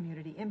bypass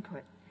community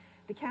input.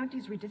 The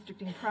county's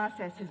redistricting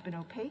process has been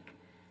opaque,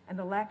 and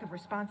the lack of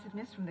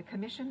responsiveness from the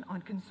Commission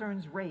on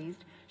concerns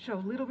raised show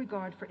little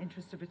regard for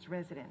interests of its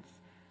residents.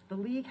 The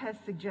League has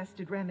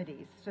suggested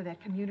remedies so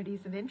that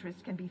communities of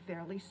interest can be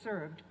fairly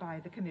served by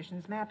the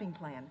Commission's mapping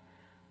plan.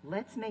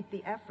 Let's make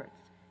the efforts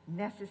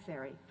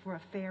necessary for a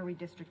fair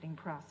redistricting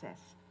process.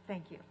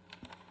 Thank you.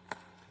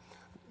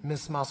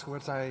 Ms.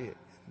 Moskowitz,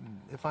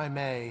 if I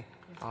may,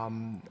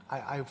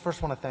 I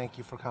first want to thank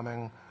you for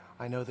coming.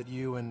 I know that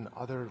you and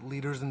other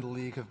leaders in the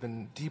League have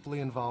been deeply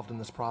involved in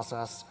this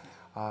process.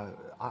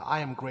 I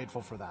am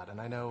grateful for that,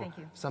 and I know Thank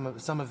you.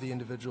 some of the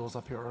individuals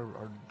up here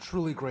are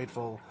truly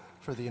grateful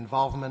for the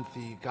involvement,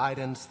 the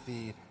guidance,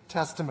 the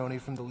testimony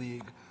from the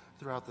League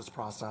throughout this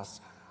process.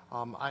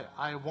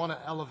 I want to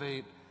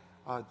elevate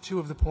two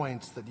of the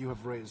points that you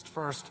have raised.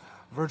 First,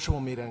 virtual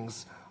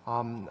meetings.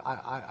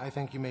 I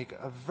think you make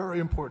a very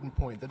important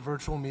point that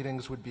virtual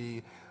meetings would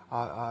be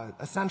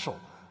essential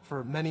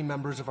for many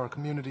members of our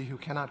community who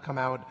cannot come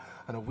out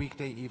on a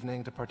weekday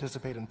evening to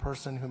participate in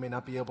person, who may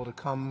not be able to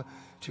come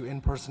to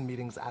in-person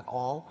meetings at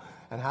all.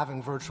 And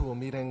having virtual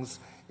meetings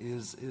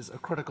is a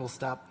critical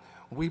step.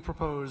 We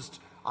proposed,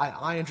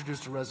 I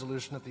introduced a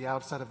resolution at the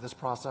outset of this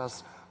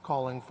process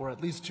calling for at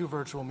least 2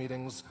 virtual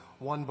meetings,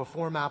 one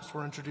before maps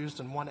were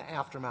introduced and one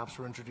after maps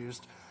were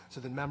introduced,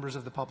 so that members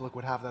of the public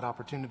would have that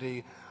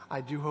opportunity.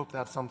 I do hope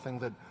that's something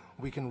that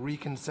we can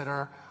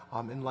reconsider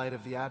in light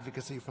of the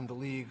advocacy from the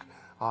League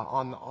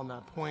on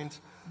that point.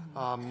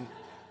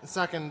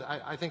 Second,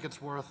 I think it's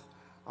worth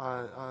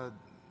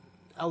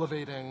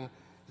elevating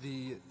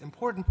the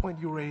important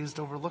point you raised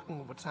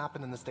overlooking what's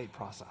happened in the state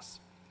process.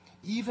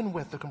 Even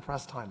with the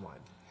compressed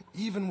timeline,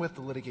 even with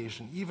the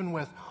litigation, even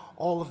with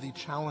all of the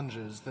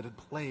challenges that had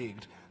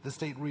plagued the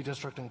state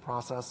redistricting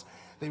process,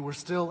 they were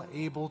still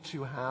able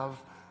to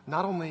have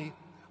not only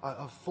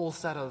a full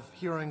set of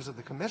hearings of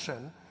the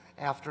Commission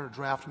after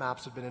draft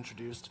maps have been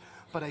introduced,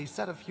 but a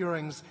set of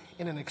hearings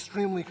in an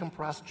extremely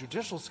compressed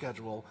judicial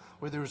schedule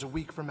where there was a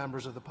week for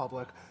members of the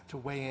public to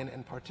weigh in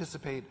and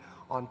participate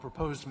on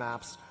proposed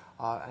maps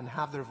and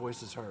have their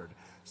voices heard.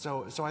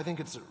 So I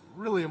think it's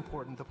really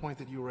important, the point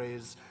that you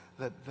raise,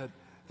 that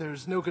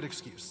there's no good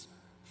excuse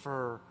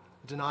for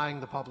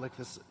denying the public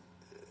this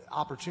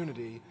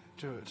opportunity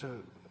to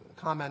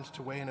comment,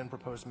 to weigh in and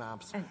propose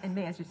maps. And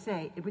may I just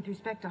say, with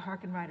respect to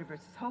Harkenrider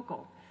versus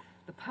Hochul,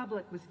 the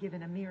public was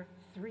given a mere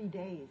 3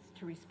 days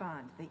to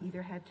respond. They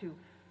either had to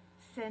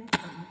send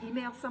or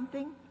email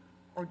something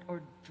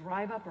or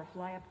drive up or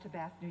fly up to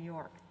Bath, New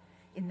York.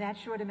 In that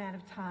short amount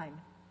of time,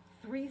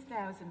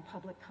 3,000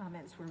 public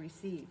comments were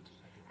received.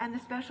 And the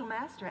special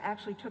master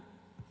actually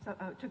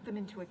took them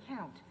into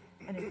account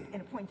and in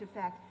a point of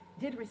fact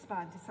did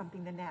respond to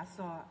something the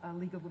Nassau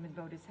League of Women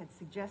Voters had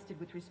suggested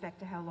with respect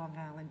to how Long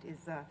Island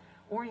is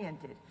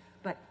oriented.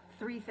 But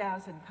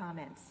 3,000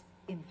 comments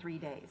in 3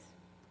 days.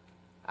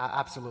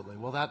 Absolutely.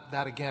 Well,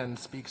 that again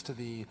speaks to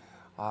the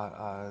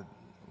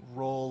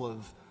role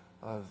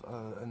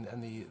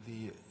and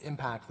the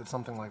impact that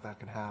something like that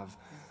could have.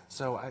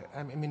 So,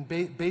 I mean,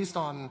 based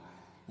on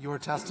your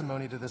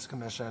testimony to this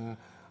commission,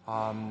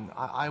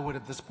 I would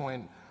at this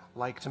point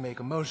like to make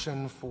a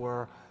motion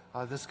for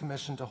this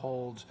commission to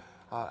hold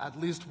at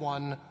least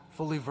one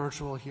fully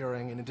virtual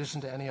hearing in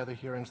addition to any other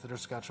hearings that are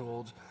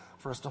scheduled,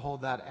 for us to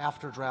hold that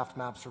after draft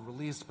maps are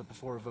released but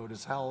before a vote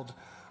is held,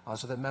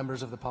 so that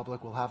members of the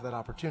public will have that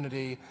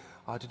opportunity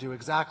to do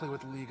exactly what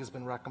the League has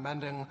been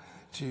recommending,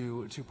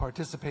 to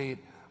participate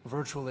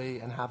virtually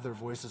and have their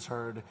voices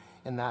heard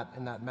in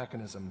that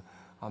mechanism.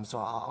 So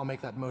I'll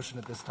make that motion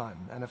at this time,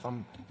 and if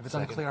it's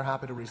unclear,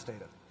 happy to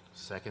restate it.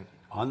 Second.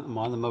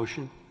 On the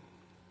motion,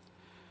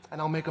 And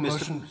I'll make a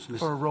motion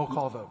for a roll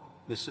call vote.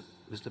 Mr.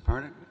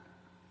 Pernick,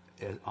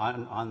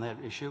 on that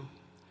issue,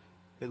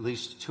 at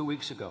least 2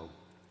 weeks ago,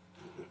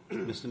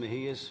 Mr.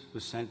 Mejias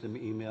was sent an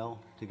email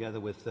together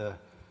with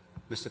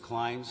Mr.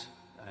 Kleins,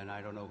 and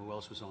I don't know who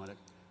else was on it,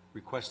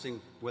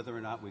 requesting whether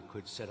or not we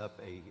could set up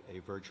a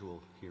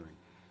virtual hearing.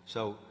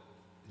 So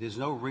there's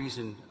no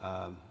reason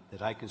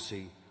that I can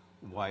see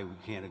why we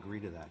can't agree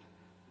to that.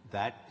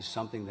 That is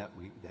something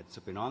that's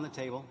been on the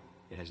table.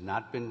 It has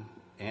not been,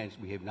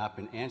 we have not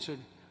been answered,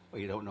 or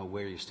you don't know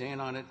where you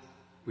stand on it.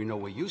 We know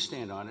where you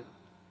stand on it,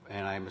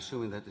 and I'm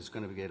assuming that it's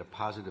going to get a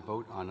positive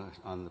vote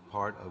on the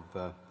part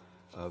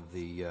of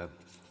the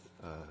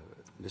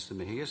Mr.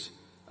 Mejias,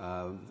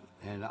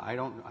 and I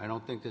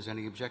don't think there's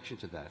any objection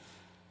to that.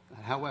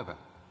 However,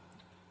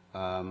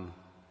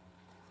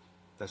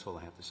 that's all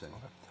I have to say.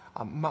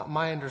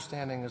 My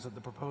understanding is that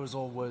the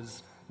proposal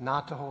was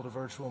not to hold a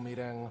virtual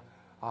meeting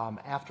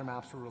after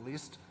maps were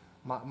released.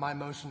 My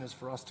motion is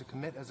for us to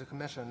commit as a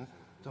commission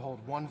to hold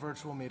one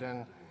virtual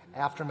meeting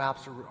after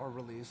maps are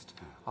released,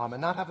 and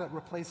not have that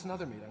replace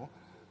another meeting,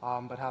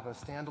 but have a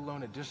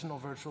standalone additional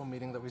virtual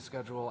meeting that we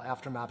schedule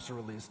after maps are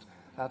released.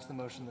 That's the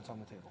motion that's on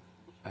the table.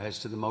 As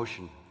to the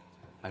motion,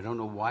 I don't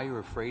know why you're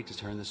afraid to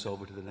turn this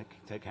over to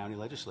the county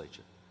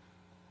legislature.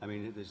 I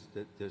mean,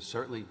 there's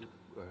certainly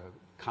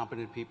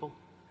competent people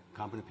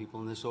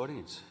in this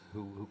audience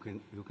who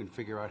can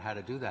figure out how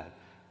to do that.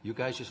 You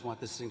guys just want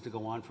this thing to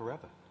go on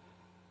forever.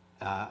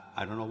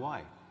 I don't know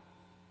why,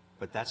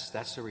 but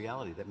that's the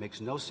reality. That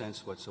makes no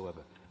sense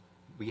whatsoever.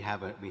 We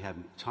have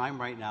time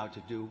right now to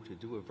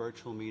do a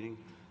virtual meeting.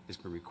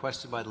 It's been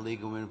requested by the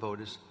League of Women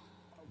Voters.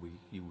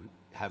 You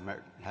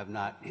have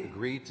not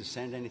agreed to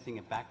send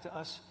anything back to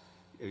us.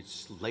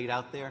 It's laid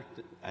out there,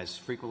 as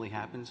frequently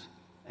happens.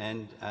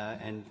 And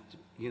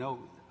you know,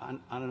 on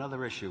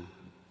another issue,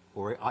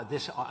 or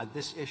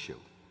this issue,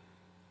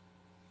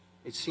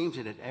 it seems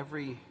that at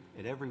every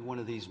one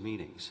of these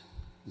meetings,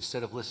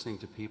 instead of listening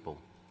to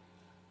people,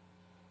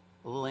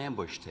 a little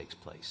ambush takes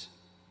place.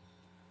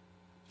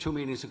 2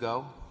 meetings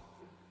ago,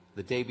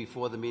 the day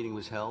before the meeting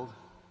was held,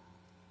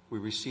 we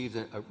received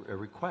a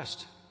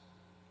request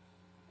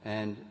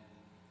and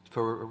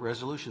for a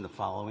resolution the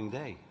following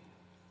day.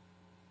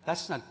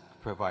 That's not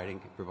providing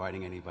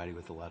anybody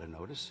with a lot of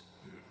notice.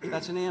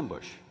 That's an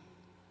ambush.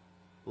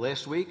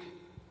 Last week,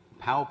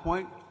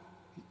 PowerPoint,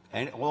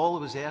 and all it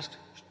was asked,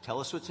 tell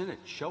us what's in it,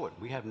 show it.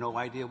 We have no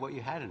idea what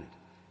you had in it.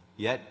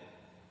 Yet,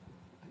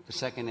 the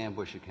second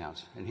ambush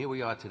accounts. And here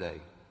we are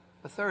today,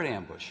 a third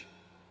ambush.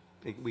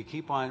 We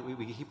keep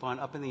on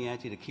upping the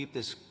ante to keep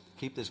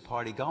this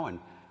party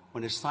going.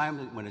 When it's time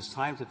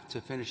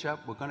to finish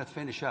up, we're going to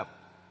finish up.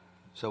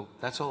 So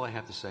that's all I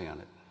have to say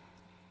on it.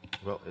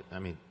 Well, I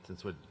mean,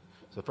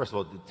 so first of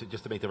all,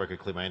 just to make the record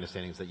clear, my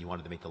understanding is that you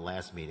wanted to make the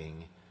last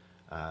meeting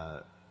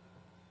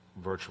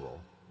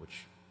virtual,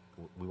 which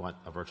we want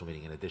a virtual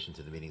meeting in addition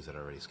to the meetings that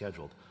are already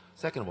scheduled.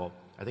 Second of all,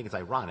 I think it's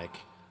ironic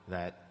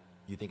that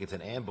you think it's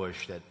an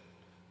ambush that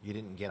you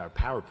didn't get our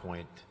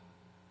PowerPoint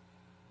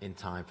in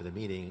time for the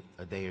meeting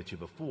a day or two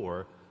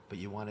before, but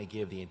you want to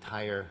give the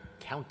entire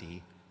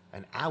county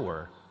an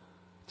hour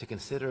to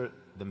consider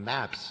the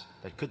maps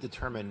that could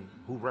determine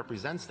who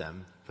represents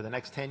them for the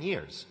next 10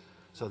 years.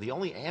 So the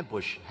only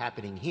ambush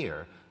happening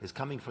here is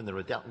coming from the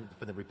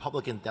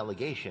Republican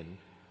delegation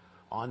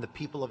on the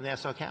people of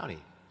Nassau County.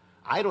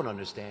 I don't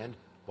understand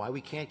why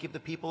we can't give the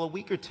people a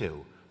week or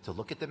two to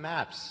look at the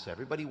maps.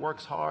 Everybody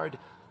works hard.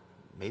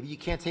 Maybe you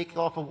can't take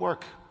off of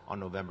work on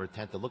November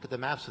 10th to look at the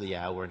maps for the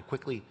hour and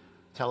quickly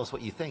tell us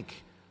what you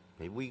think.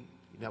 Maybe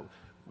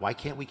why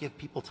can't we give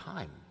people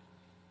time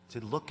to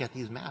look at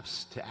these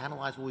maps, to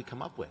analyze what we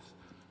come up with?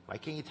 Why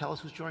can't you tell us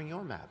who's drawing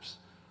your maps?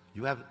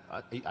 You have,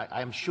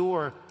 I'm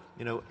sure,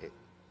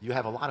 you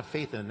have a lot of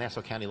faith in the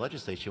Nassau County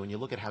Legislature when you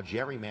look at how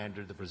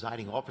gerrymandered the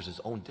presiding officer's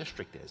own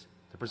district is.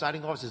 The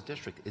presiding officer's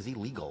district is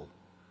illegal.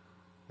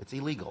 It's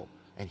illegal.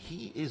 And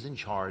he is in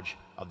charge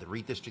of the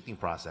redistricting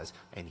process,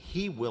 and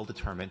he will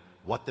determine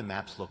what the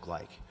maps look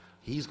like.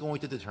 He's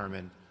going to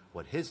determine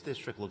what his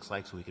district looks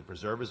like so he can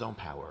preserve his own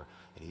power,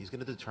 and he's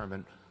going to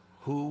determine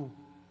who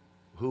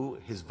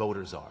his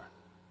voters are.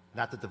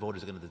 Not that the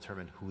voters are going to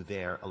determine who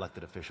their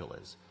elected official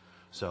is.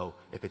 So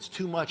if it's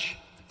too much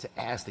to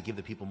ask to give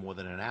the people more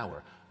than an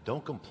hour,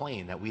 don't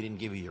complain that we didn't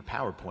give you your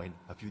PowerPoint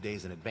a few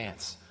days in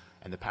advance.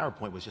 And the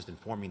PowerPoint was just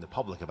informing the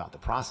public about the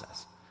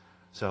process.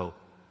 So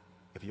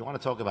if you want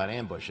to talk about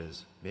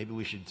ambushes, maybe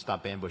we should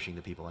stop ambushing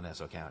the people in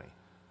Nassau County.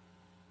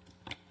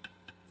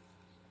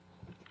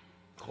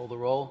 Call the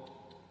roll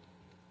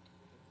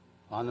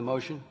on the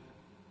motion.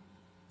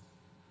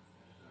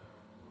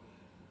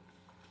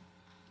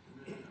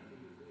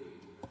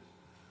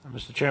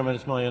 Mr. Chairman,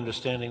 it's my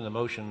understanding the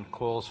motion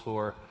calls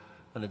for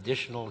an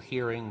additional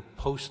hearing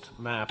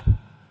post-map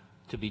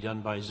to be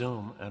done by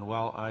Zoom. And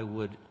while I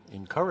would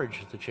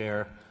encourage the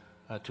chair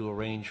to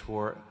arrange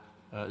for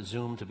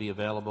Zoom to be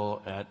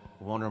available at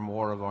one or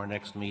more of our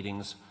next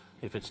meetings,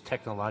 if it's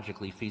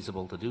technologically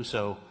feasible to do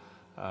so,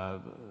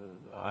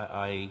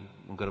 I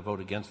am going to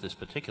vote against this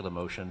particular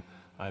motion.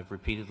 I've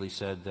repeatedly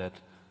said that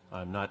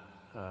I'm not,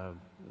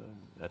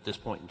 at this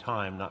point in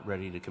time, not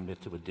ready to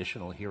commit to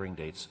additional hearing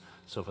dates.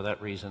 So for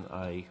that reason,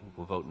 I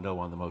will vote no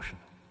on the motion.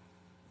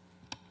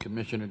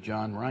 Commissioner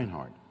John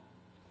Reinhardt.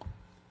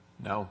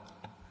 No.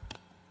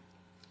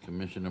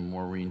 Commissioner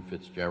Maureen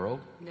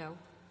Fitzgerald. No.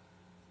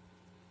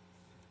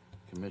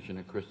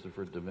 Commissioner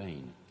Christopher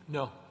Devane.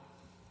 No.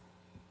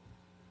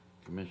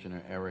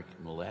 Commissioner Eric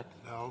Millett.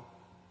 No.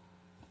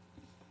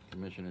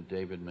 Commissioner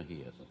David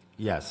Mejia.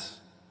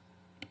 Yes.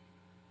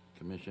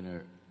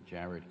 Commissioner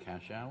Jared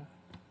Kashow.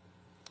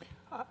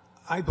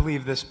 I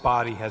believe this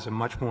body has a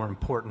much more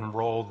important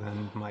role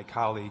than my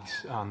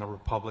colleagues on the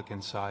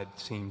Republican side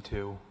seem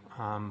to.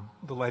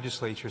 The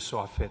legislature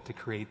saw fit to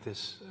create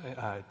this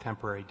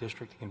temporary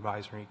district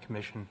advisory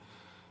commission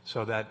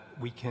so that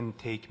we can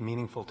take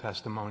meaningful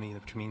testimony,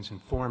 which means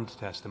informed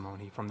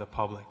testimony from the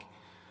public,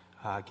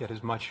 get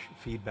as much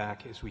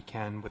feedback as we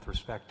can with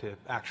respect to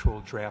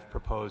actual draft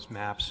proposed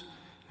maps,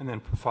 and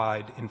then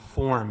provide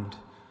informed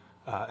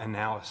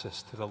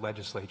analysis to the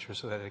legislature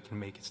so that it can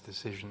make its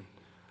decision.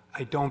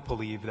 I don't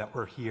believe that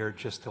we're here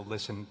just to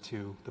listen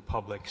to the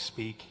public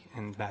speak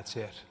and that's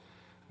it.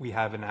 We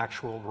have an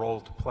actual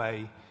role to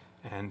play,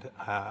 and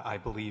I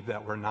believe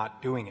that we're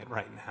not doing it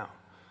right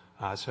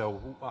now.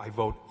 So I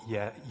vote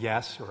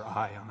yes or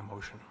aye on the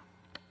motion.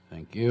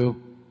 Thank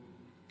you.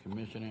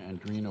 Commissioner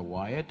Andrina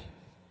Wyatt.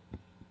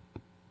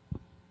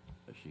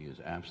 She is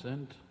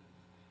absent.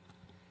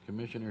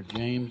 Commissioner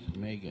James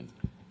Megan.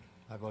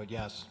 I vote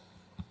yes.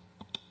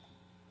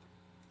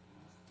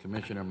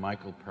 Commissioner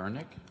Michael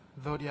Pernick.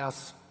 Vote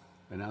yes.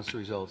 Announce the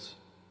results.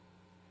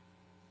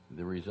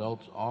 The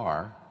results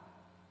are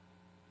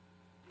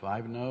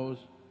 5 noes,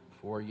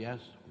 4 yes,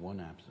 1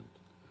 absent.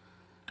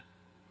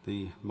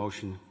 The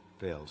motion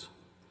fails.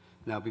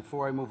 Now,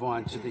 before I move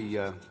on to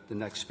the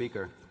next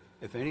speaker,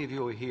 if any of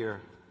you are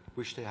here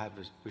wish to have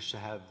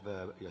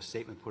your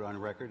statement put on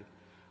record,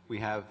 we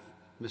have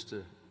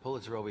Mr.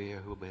 Pulitzer over here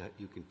who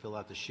you can fill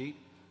out the sheet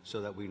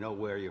so that we know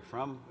where you're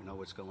from, we know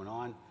what's going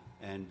on,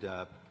 and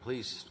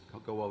please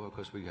go over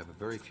because we have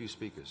very few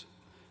speakers.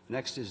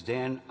 Next is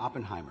Dan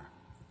Oppenheimer.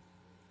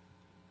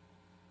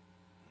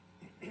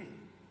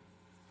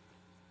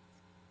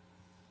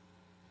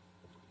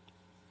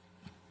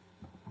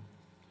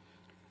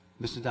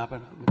 Mr.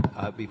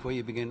 Oppenheimer, before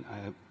you begin,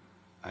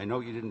 I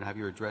know you didn't have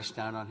your address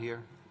down on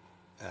here.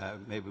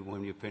 Maybe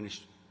when you're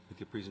finished with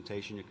your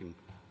presentation, you can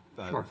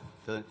Sure.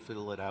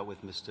 fill it out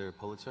with Mr.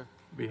 Pulitzer.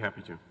 Be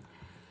happy to.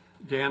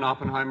 Dan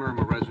Oppenheimer, I'm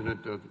a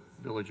resident of the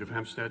Village of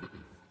Hempstead.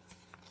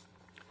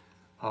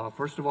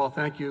 First of all,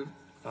 thank you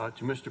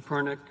to Mr.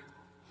 Pernick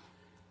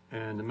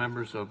and the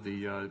members of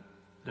the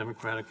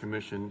Democratic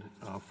Commission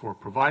for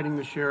providing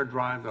the shared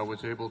drive. I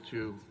was able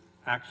to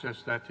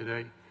access that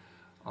today.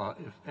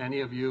 If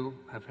any of you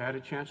have had a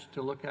chance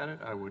to look at it,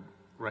 I would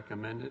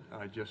recommend it.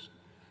 I just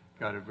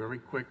got a very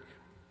quick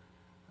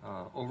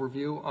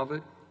overview of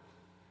it.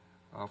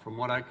 From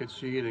what I could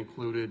see, it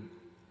included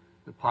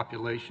the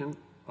population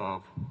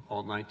of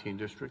all 19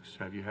 districts.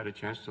 Have you had a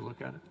chance to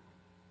look at it?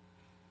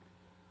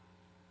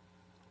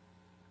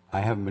 I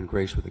haven't been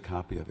graced with a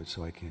copy of it,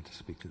 so I can't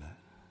speak to that.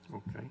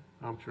 Okay,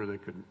 I'm sure they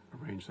could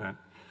arrange that.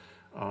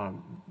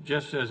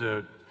 Just as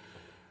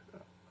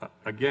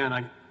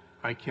again,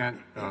 I can't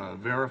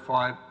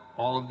verify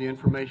all of the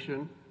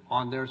information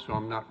on there, so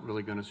I'm not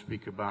really going to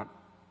speak about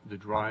the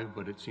drive,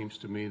 but it seems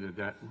to me that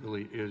that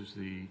really is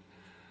the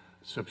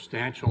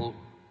substantial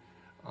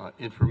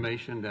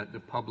information that the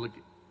public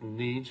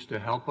needs to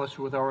help us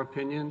with our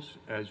opinions.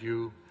 As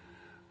you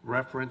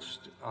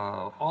referenced,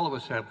 all of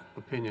us have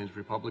opinions,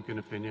 Republican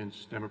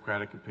opinions,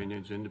 Democratic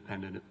opinions,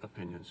 independent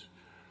opinions.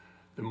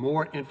 The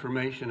more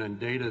information and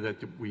data that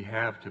we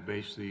have to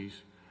base these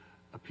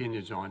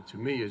opinions on, to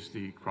me, is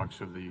the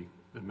crux of the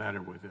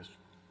matter with this.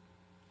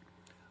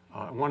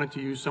 I wanted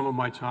to use some of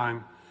my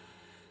time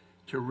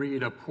to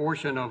read a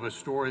portion of a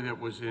story that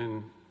was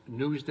in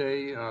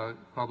Newsday,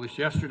 published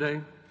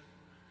yesterday.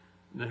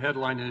 The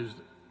headline is,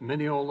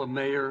 Mineola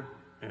Mayor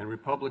and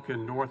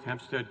Republican North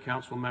Hempstead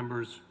Council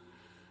members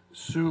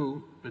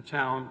sue the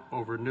town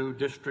over new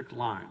district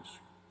lines.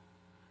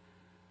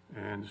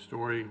 And the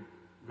story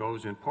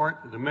goes in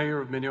part, the mayor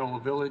of Mineola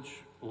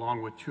Village,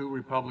 along with 2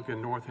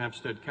 Republican North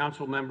Hempstead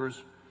council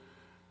members,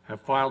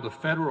 have filed a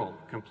federal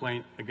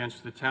complaint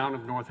against the town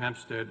of North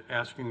Hempstead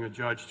asking a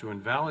judge to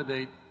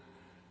invalidate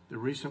the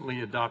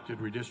recently adopted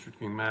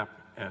redistricting map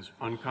as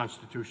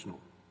unconstitutional.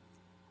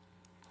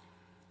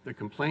 The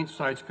complaint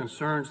cites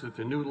concerns that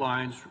the new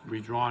lines,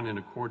 redrawn in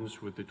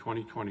accordance with the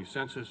 2020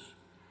 census,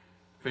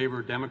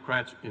 favor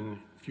Democrats in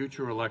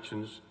future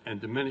elections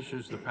and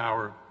diminishes the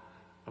power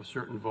of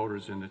certain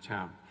voters in the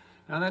town.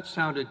 Now that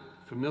sounded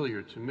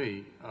familiar to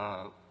me.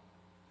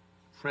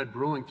 Fred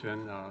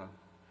Brewington,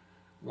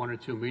 1 or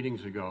 2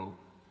 meetings ago,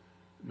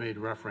 made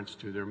reference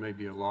to there may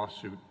be a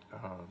lawsuit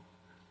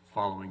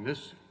following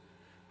this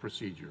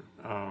procedure.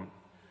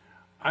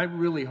 I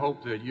really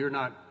hope that you're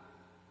not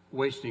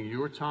wasting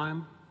your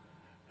time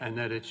and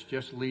that it's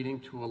just leading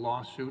to a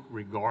lawsuit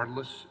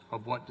regardless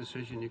of what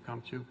decision you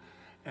come to.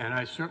 And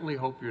I certainly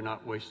hope you're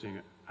not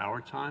wasting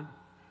our time.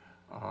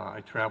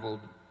 I traveled,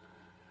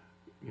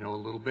 a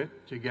little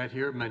bit to get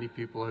here. Many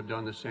people have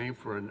done the same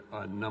for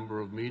a number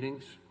of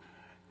meetings.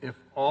 If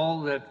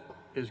all that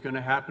is going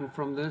to happen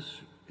from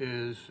this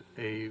is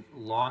a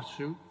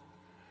lawsuit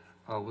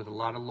with a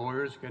lot of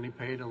lawyers getting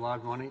paid a lot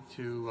of money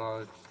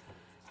to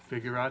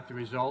figure out the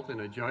result,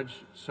 and a judge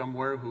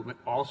somewhere who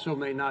also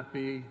may not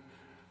be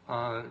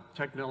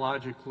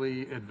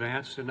technologically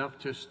advanced enough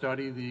to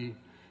study the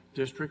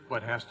district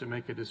but has to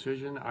make a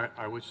decision,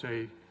 I would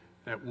say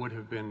that would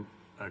have been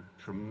a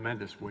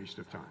tremendous waste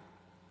of time.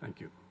 Thank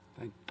you.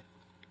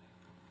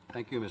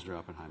 Thank you, Mr.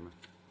 Oppenheimer.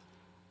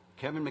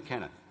 Kevin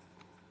McKenna.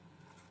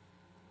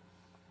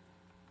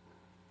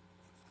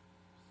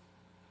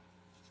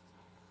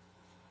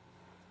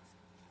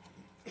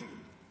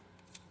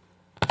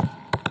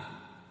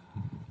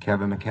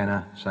 Kevin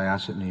McKenna,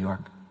 Syosset, New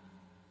York.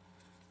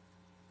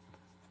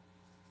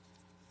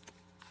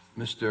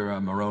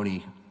 Mr.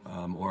 Maroney,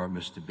 or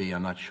Mr. B,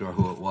 I'm not sure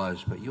who it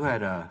was, but you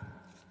had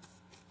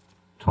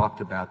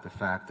talked about the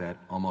fact that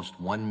almost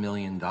 $1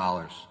 million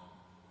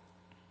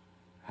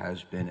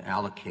has been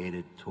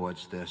allocated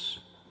towards this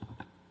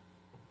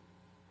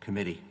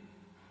committee.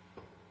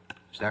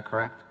 Is that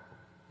correct?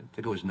 I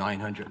think it was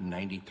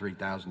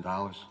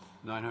 $993,000.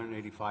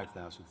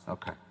 $985,000.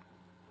 Okay.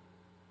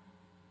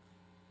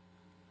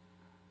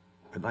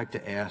 I'd like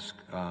to ask,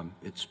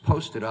 it's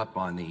posted up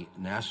on the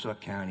Nassau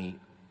County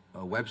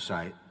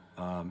website.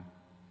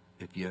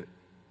 If you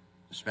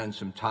spend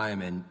some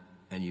time and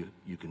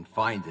you can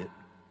find it.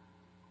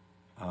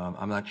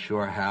 I'm not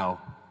sure how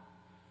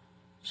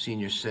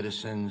senior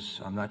citizens,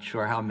 I'm not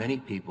sure how many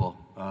people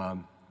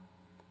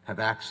have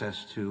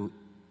access to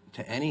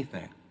to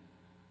anything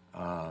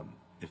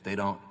if they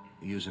don't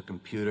use a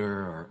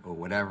computer or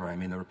whatever. I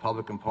mean, the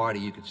Republican Party,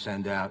 you could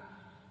send out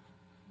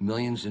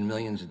millions and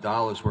millions of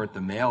dollars worth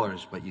of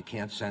mailers, but you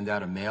can't send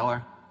out a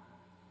mailer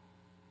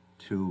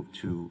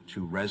to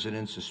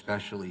residents,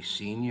 especially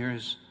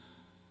seniors,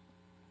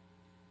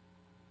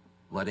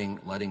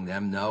 letting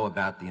them know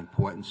about the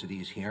importance of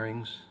these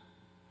hearings.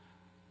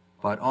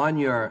 But on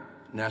your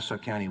Nassau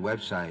County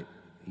website,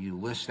 you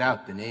list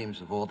out the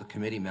names of all the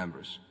committee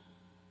members.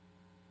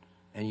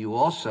 And you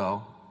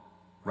also,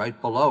 right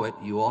below it,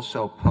 you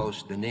also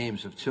post the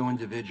names of two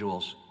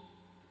individuals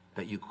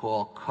that you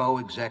call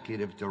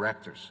co-executive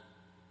directors.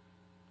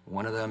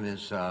 One of them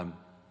is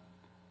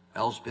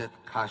Elsbeth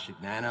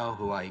Kosciuszko,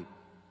 who I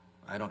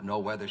don't know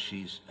whether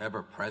she's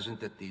ever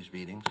present at these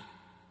meetings.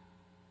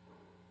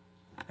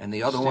 And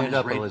the other one is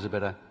Stand up,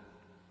 Elizabeth.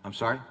 I'm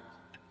sorry?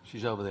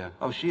 She's over there.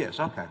 Oh, she is,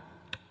 okay.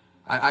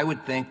 I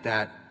would think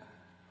that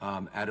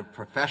out of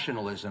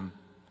professionalism,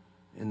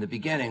 in the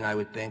beginning, I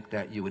would think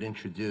that you would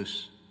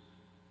introduce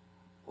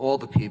all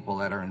the people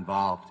that are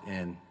involved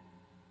in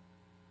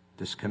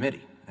this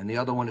committee. And the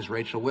other one is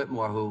Rachel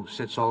Whitmore, who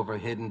sits over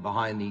hidden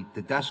behind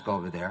the desk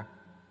over there.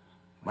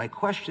 My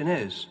question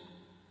is,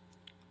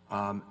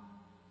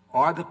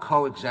 are the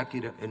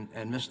co-executive,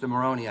 and Mr.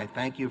 Maroney, I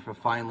thank you for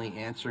finally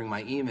answering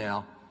my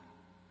email.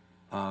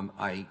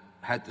 I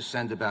had to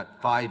send about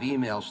 5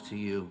 emails to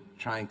you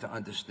trying to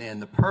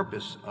understand the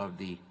purpose of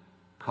the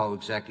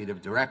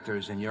co-executive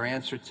directors, and your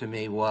answer to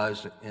me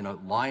was, in a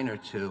line or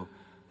two,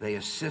 they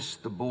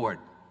assist the board.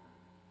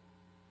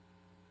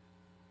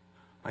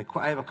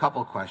 I have a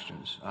couple of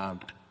questions.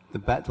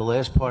 The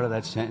last part of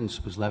that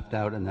sentence was left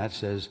out, and that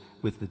says,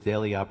 with the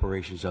daily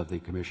operations of the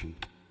commission.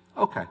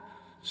 Okay.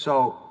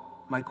 So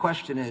my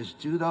question is,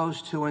 do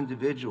those two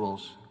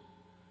individuals,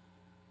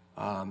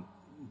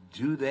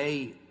 do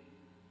they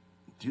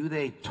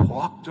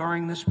talk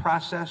during this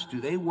process?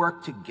 Do they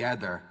work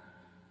together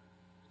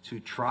to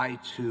try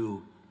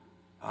to,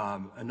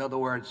 in other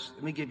words,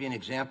 let me give you an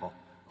example.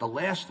 The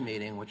last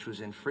meeting, which was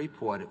in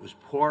Freeport, it was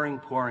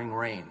pouring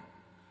rain.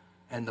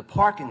 And the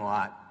parking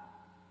lot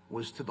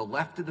was to the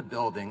left of the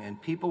building, and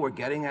people were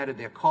getting out of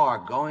their car,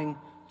 going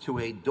to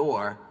a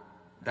door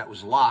that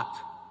was locked,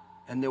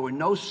 and there were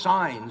no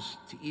signs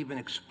to even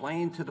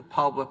explain to the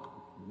public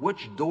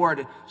which door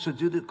to. So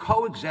do the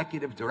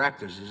co-executive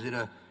directors,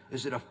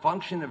 is it a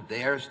function of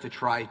theirs to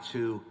try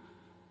to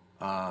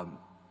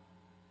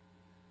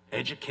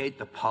educate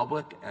the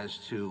public as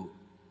to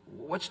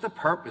what's the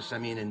purpose? I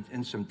mean,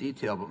 in some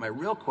detail, but my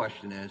real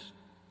question is,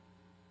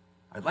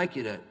 I'd like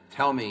you to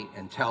tell me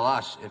and tell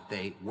us if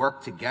they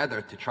work together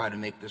to try to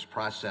make this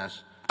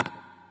process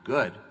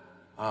good.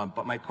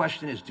 But my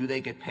question is, do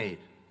they get paid?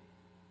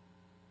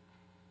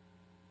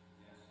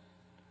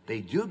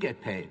 They do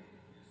get paid.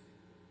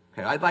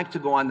 Okay, I'd like to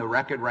go on the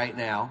record right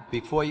now.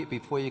 Before you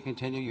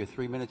continue, your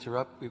 3 minutes are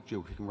up. If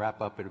you can wrap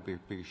up, it'll be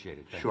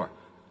appreciated. Thank Sure.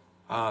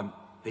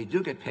 They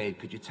do get paid.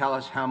 Could you tell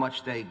us how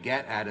much they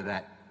get out of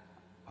that?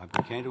 I'll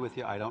be candid with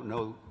you. I don't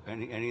know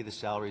any of the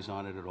salaries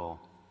on it at all.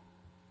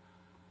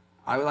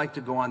 I would like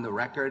to go on the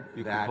record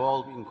You that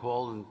can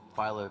call and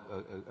file a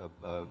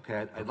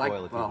okay. a I'd like.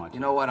 FOIL if you Well, want you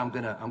to. know what?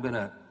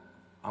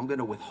 I'm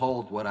gonna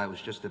withhold what I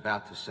was just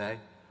about to say.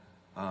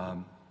 I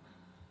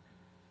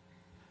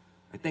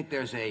think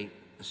there's a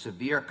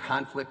severe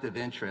conflict of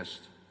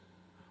interest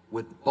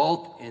with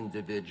both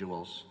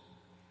individuals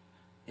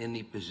in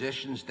the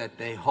positions that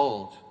they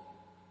hold,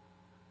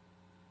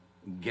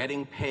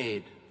 getting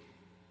paid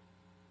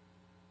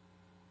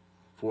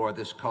for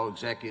this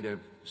co-executive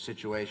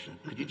situation.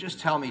 Could you just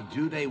tell me,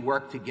 do they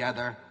work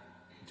together?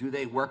 Do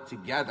they work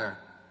together?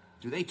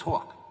 Do they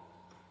talk?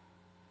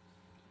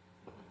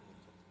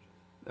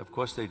 Of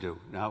course they do.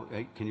 Now,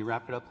 can you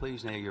wrap it up,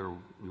 please? Now you're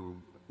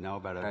now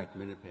about a Okay.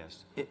 minute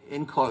past.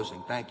 In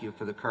closing, thank you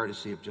for the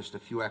courtesy of just a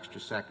few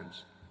extra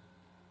seconds.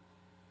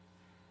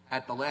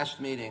 At the last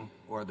meeting,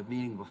 or the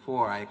meeting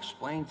before, I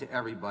explained to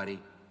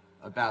everybody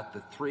about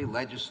the 3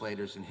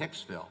 legislators in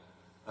Hicksville,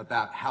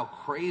 about how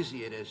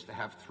crazy it is to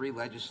have 3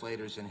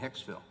 legislators in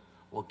Hicksville.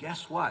 Well,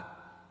 guess what?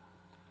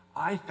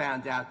 I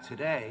found out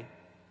today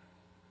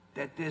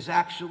that there's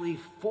actually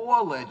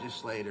 4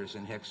 legislators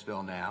in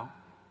Hicksville now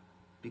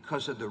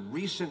because of the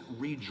recent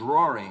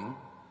redrawing.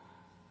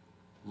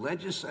 I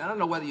don't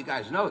know whether you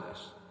guys know this.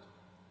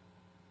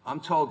 I'm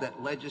told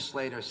that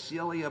legislator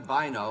Celia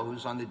Bino,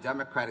 who's on the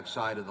Democratic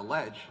side of the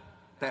ledge,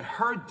 that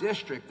her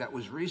district that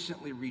was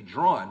recently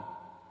redrawn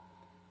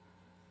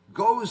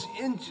goes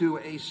into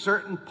a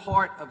certain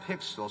part of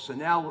Hicksville. So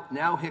now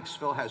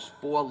Hicksville has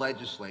 4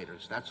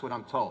 legislators. That's what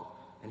I'm told.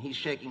 And he's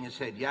shaking his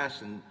head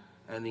yes,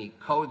 and the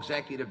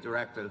co-executive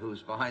director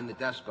who's behind the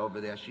desk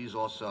over there, she's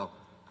also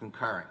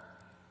concurring.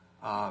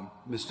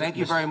 Thank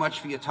you very much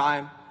for your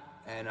time.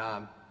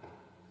 And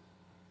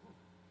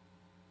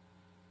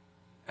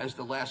as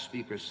the last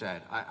speaker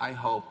said, I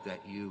hope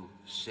that you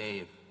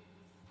save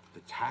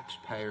the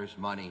taxpayers'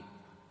 money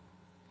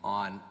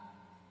on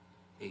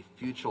a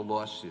future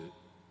lawsuit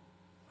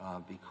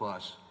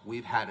because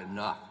we've had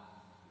enough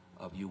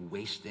of you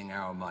wasting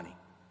our money.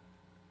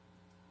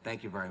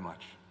 Thank you very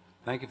much.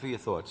 Thank you for your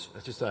thoughts. I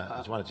just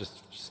want to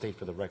just state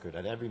for the record,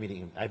 at every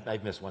meeting,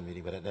 I've missed one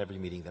meeting, but at every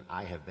meeting that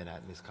I have been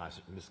at, Ms.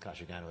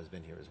 Cashagano has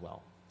been here as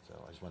well. So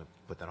I just want to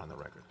put that on the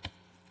record.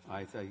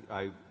 I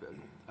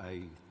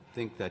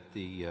think that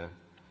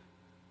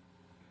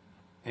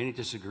any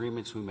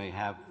disagreements we may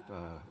have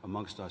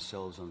amongst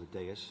ourselves on the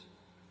dais,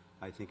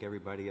 I think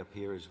everybody up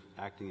here is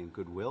acting in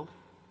goodwill,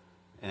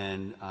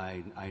 and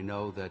I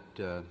know that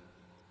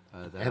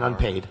And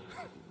unpaid.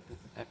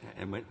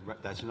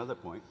 That's another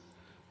point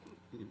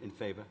in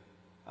favor.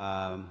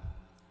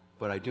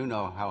 But I do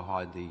know how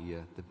hard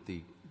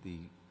the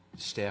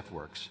staff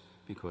works,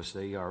 because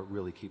they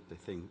really keep the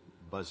thing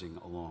buzzing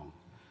along.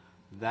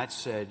 That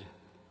said,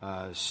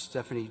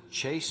 Stephanie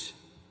Chase.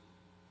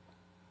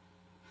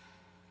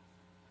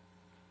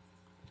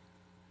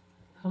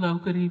 Hello,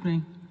 good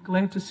evening.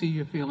 Glad to see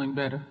you're feeling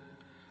better.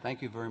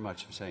 Thank you very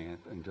much for saying it,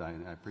 and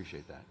I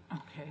appreciate that.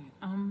 Okay.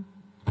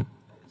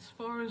 As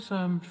far as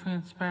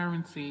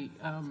transparency,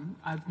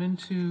 I've been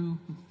to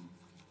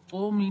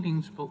all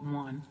meetings but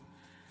one,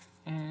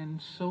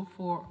 and so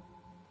far,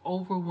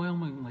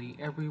 overwhelmingly,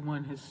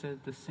 everyone has said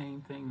the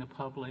same thing, the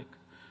public,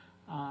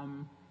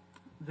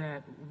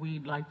 that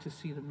we'd like to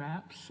see the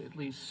maps at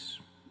least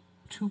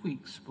 2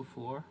 weeks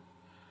before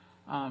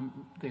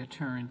they're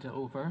turned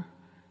over.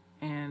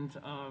 And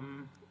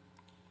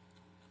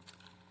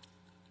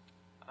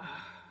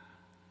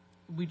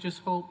we just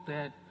hope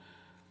that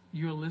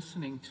you're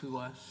listening to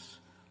us.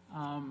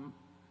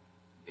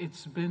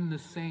 It's been the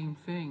same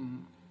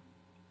thing,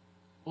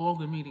 all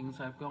the meetings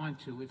I've gone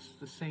to, it's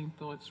the same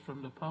thoughts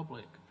from the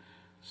public.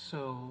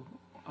 So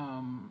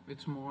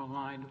it's more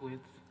aligned with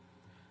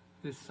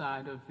this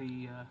side of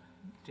the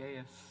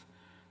dais.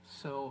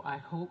 So I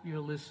hope you're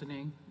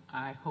listening.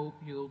 I hope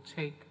you'll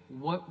take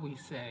what we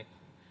say,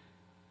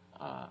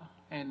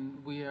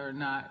 and we are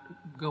not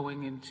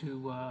going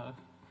into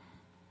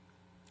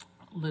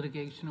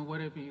litigation or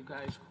whatever you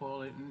guys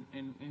call it,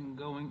 and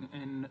going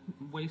and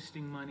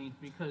wasting money,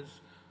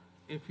 because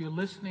if you're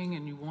listening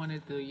and you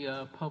wanted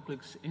the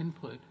public's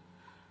input,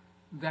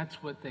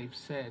 that's what they've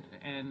said,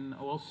 and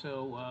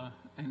also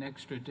an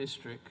extra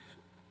district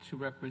to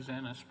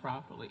represent us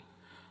properly.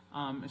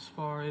 As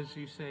far as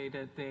you say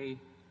that they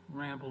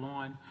ramble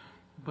on,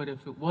 but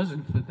if it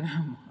wasn't for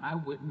them, I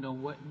wouldn't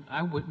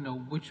know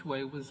which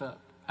way was up.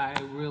 I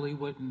really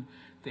wouldn't.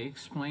 They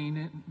explain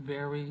it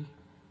very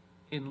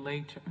in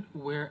later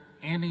where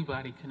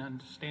anybody can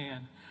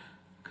understand,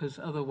 because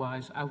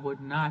otherwise I would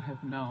not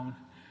have known,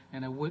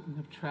 and I wouldn't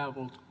have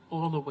traveled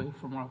all the way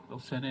from Rockville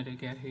Center to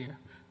get here,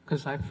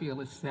 because I feel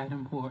it's that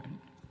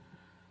important.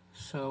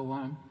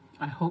 So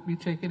I hope you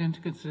take it into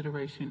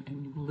consideration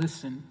and you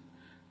listen.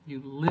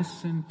 You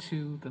listen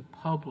to the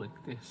public.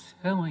 They're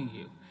telling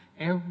you.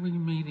 Every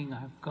meeting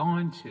I've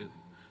gone to,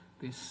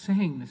 they're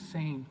saying the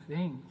same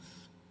things.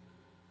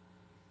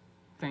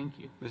 Thank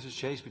you. Mrs.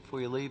 Chase,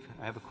 before you leave,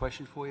 I have a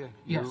question for you.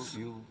 Yes.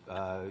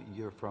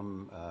 You're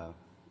from,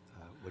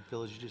 what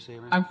village did you say,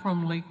 Aaron? I'm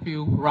from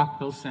Lakeview,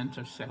 Rockville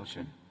Center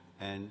section.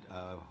 Okay. And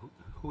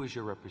who is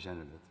your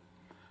representative?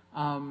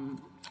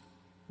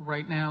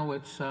 Right now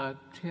it's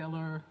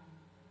Taylor,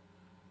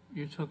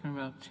 you're talking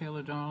about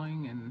Taylor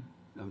Darling, and...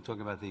 I'm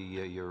talking about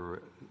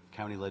your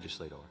county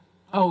legislator.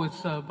 Oh,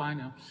 it's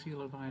Bino,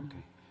 Sheila Bino.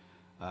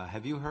 Okay.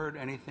 Have you heard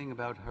anything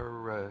about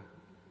her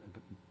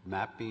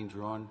map being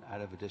drawn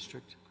out of a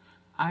district?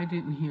 I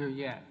didn't hear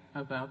yet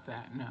about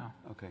that, no.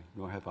 Okay,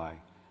 nor have I.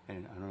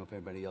 And I don't know if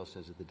anybody else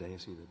has at the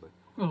dais either, but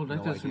Well, that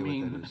no doesn't idea what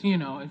mean, that is. you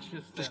know, it's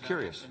just... Just that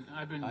curious.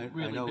 I've been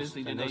really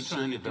busy I know today trying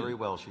Celia to do... very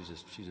well. She's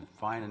a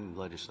fine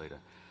legislator.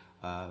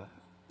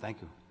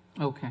 Thank you.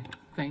 Okay,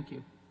 thank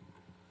you.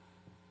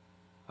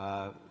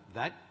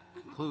 That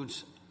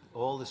concludes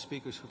all the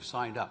speakers who've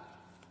signed up.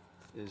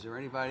 Is there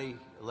anybody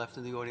left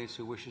in the audience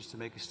who wishes to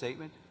make a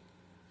statement?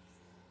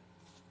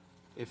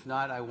 If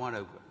not, I want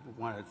to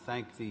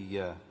thank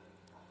the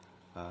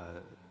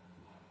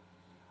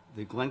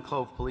Glen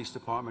Cove Police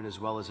Department as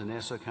well as the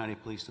Nassau County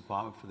Police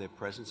Department for their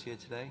presence here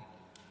today.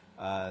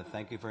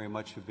 Thank you very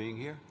much for being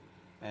here,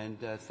 and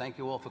thank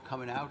you all for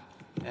coming out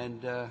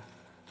and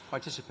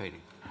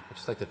participating. I'd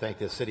just like to thank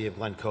the City of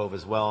Glen Cove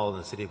as well, and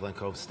the City of Glen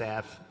Cove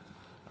staff,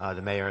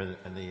 the mayor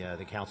and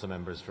the council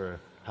members for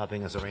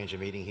helping us arrange a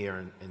meeting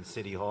here in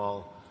City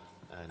Hall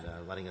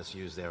and letting us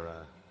use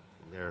their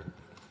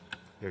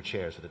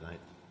chairs for the night.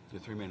 Your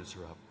 3 minutes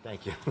are up.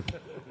 Thank you.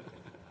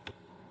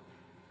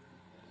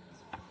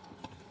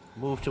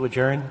 Move to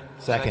adjourn?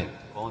 Second.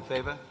 All in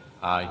favor?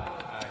 Aye.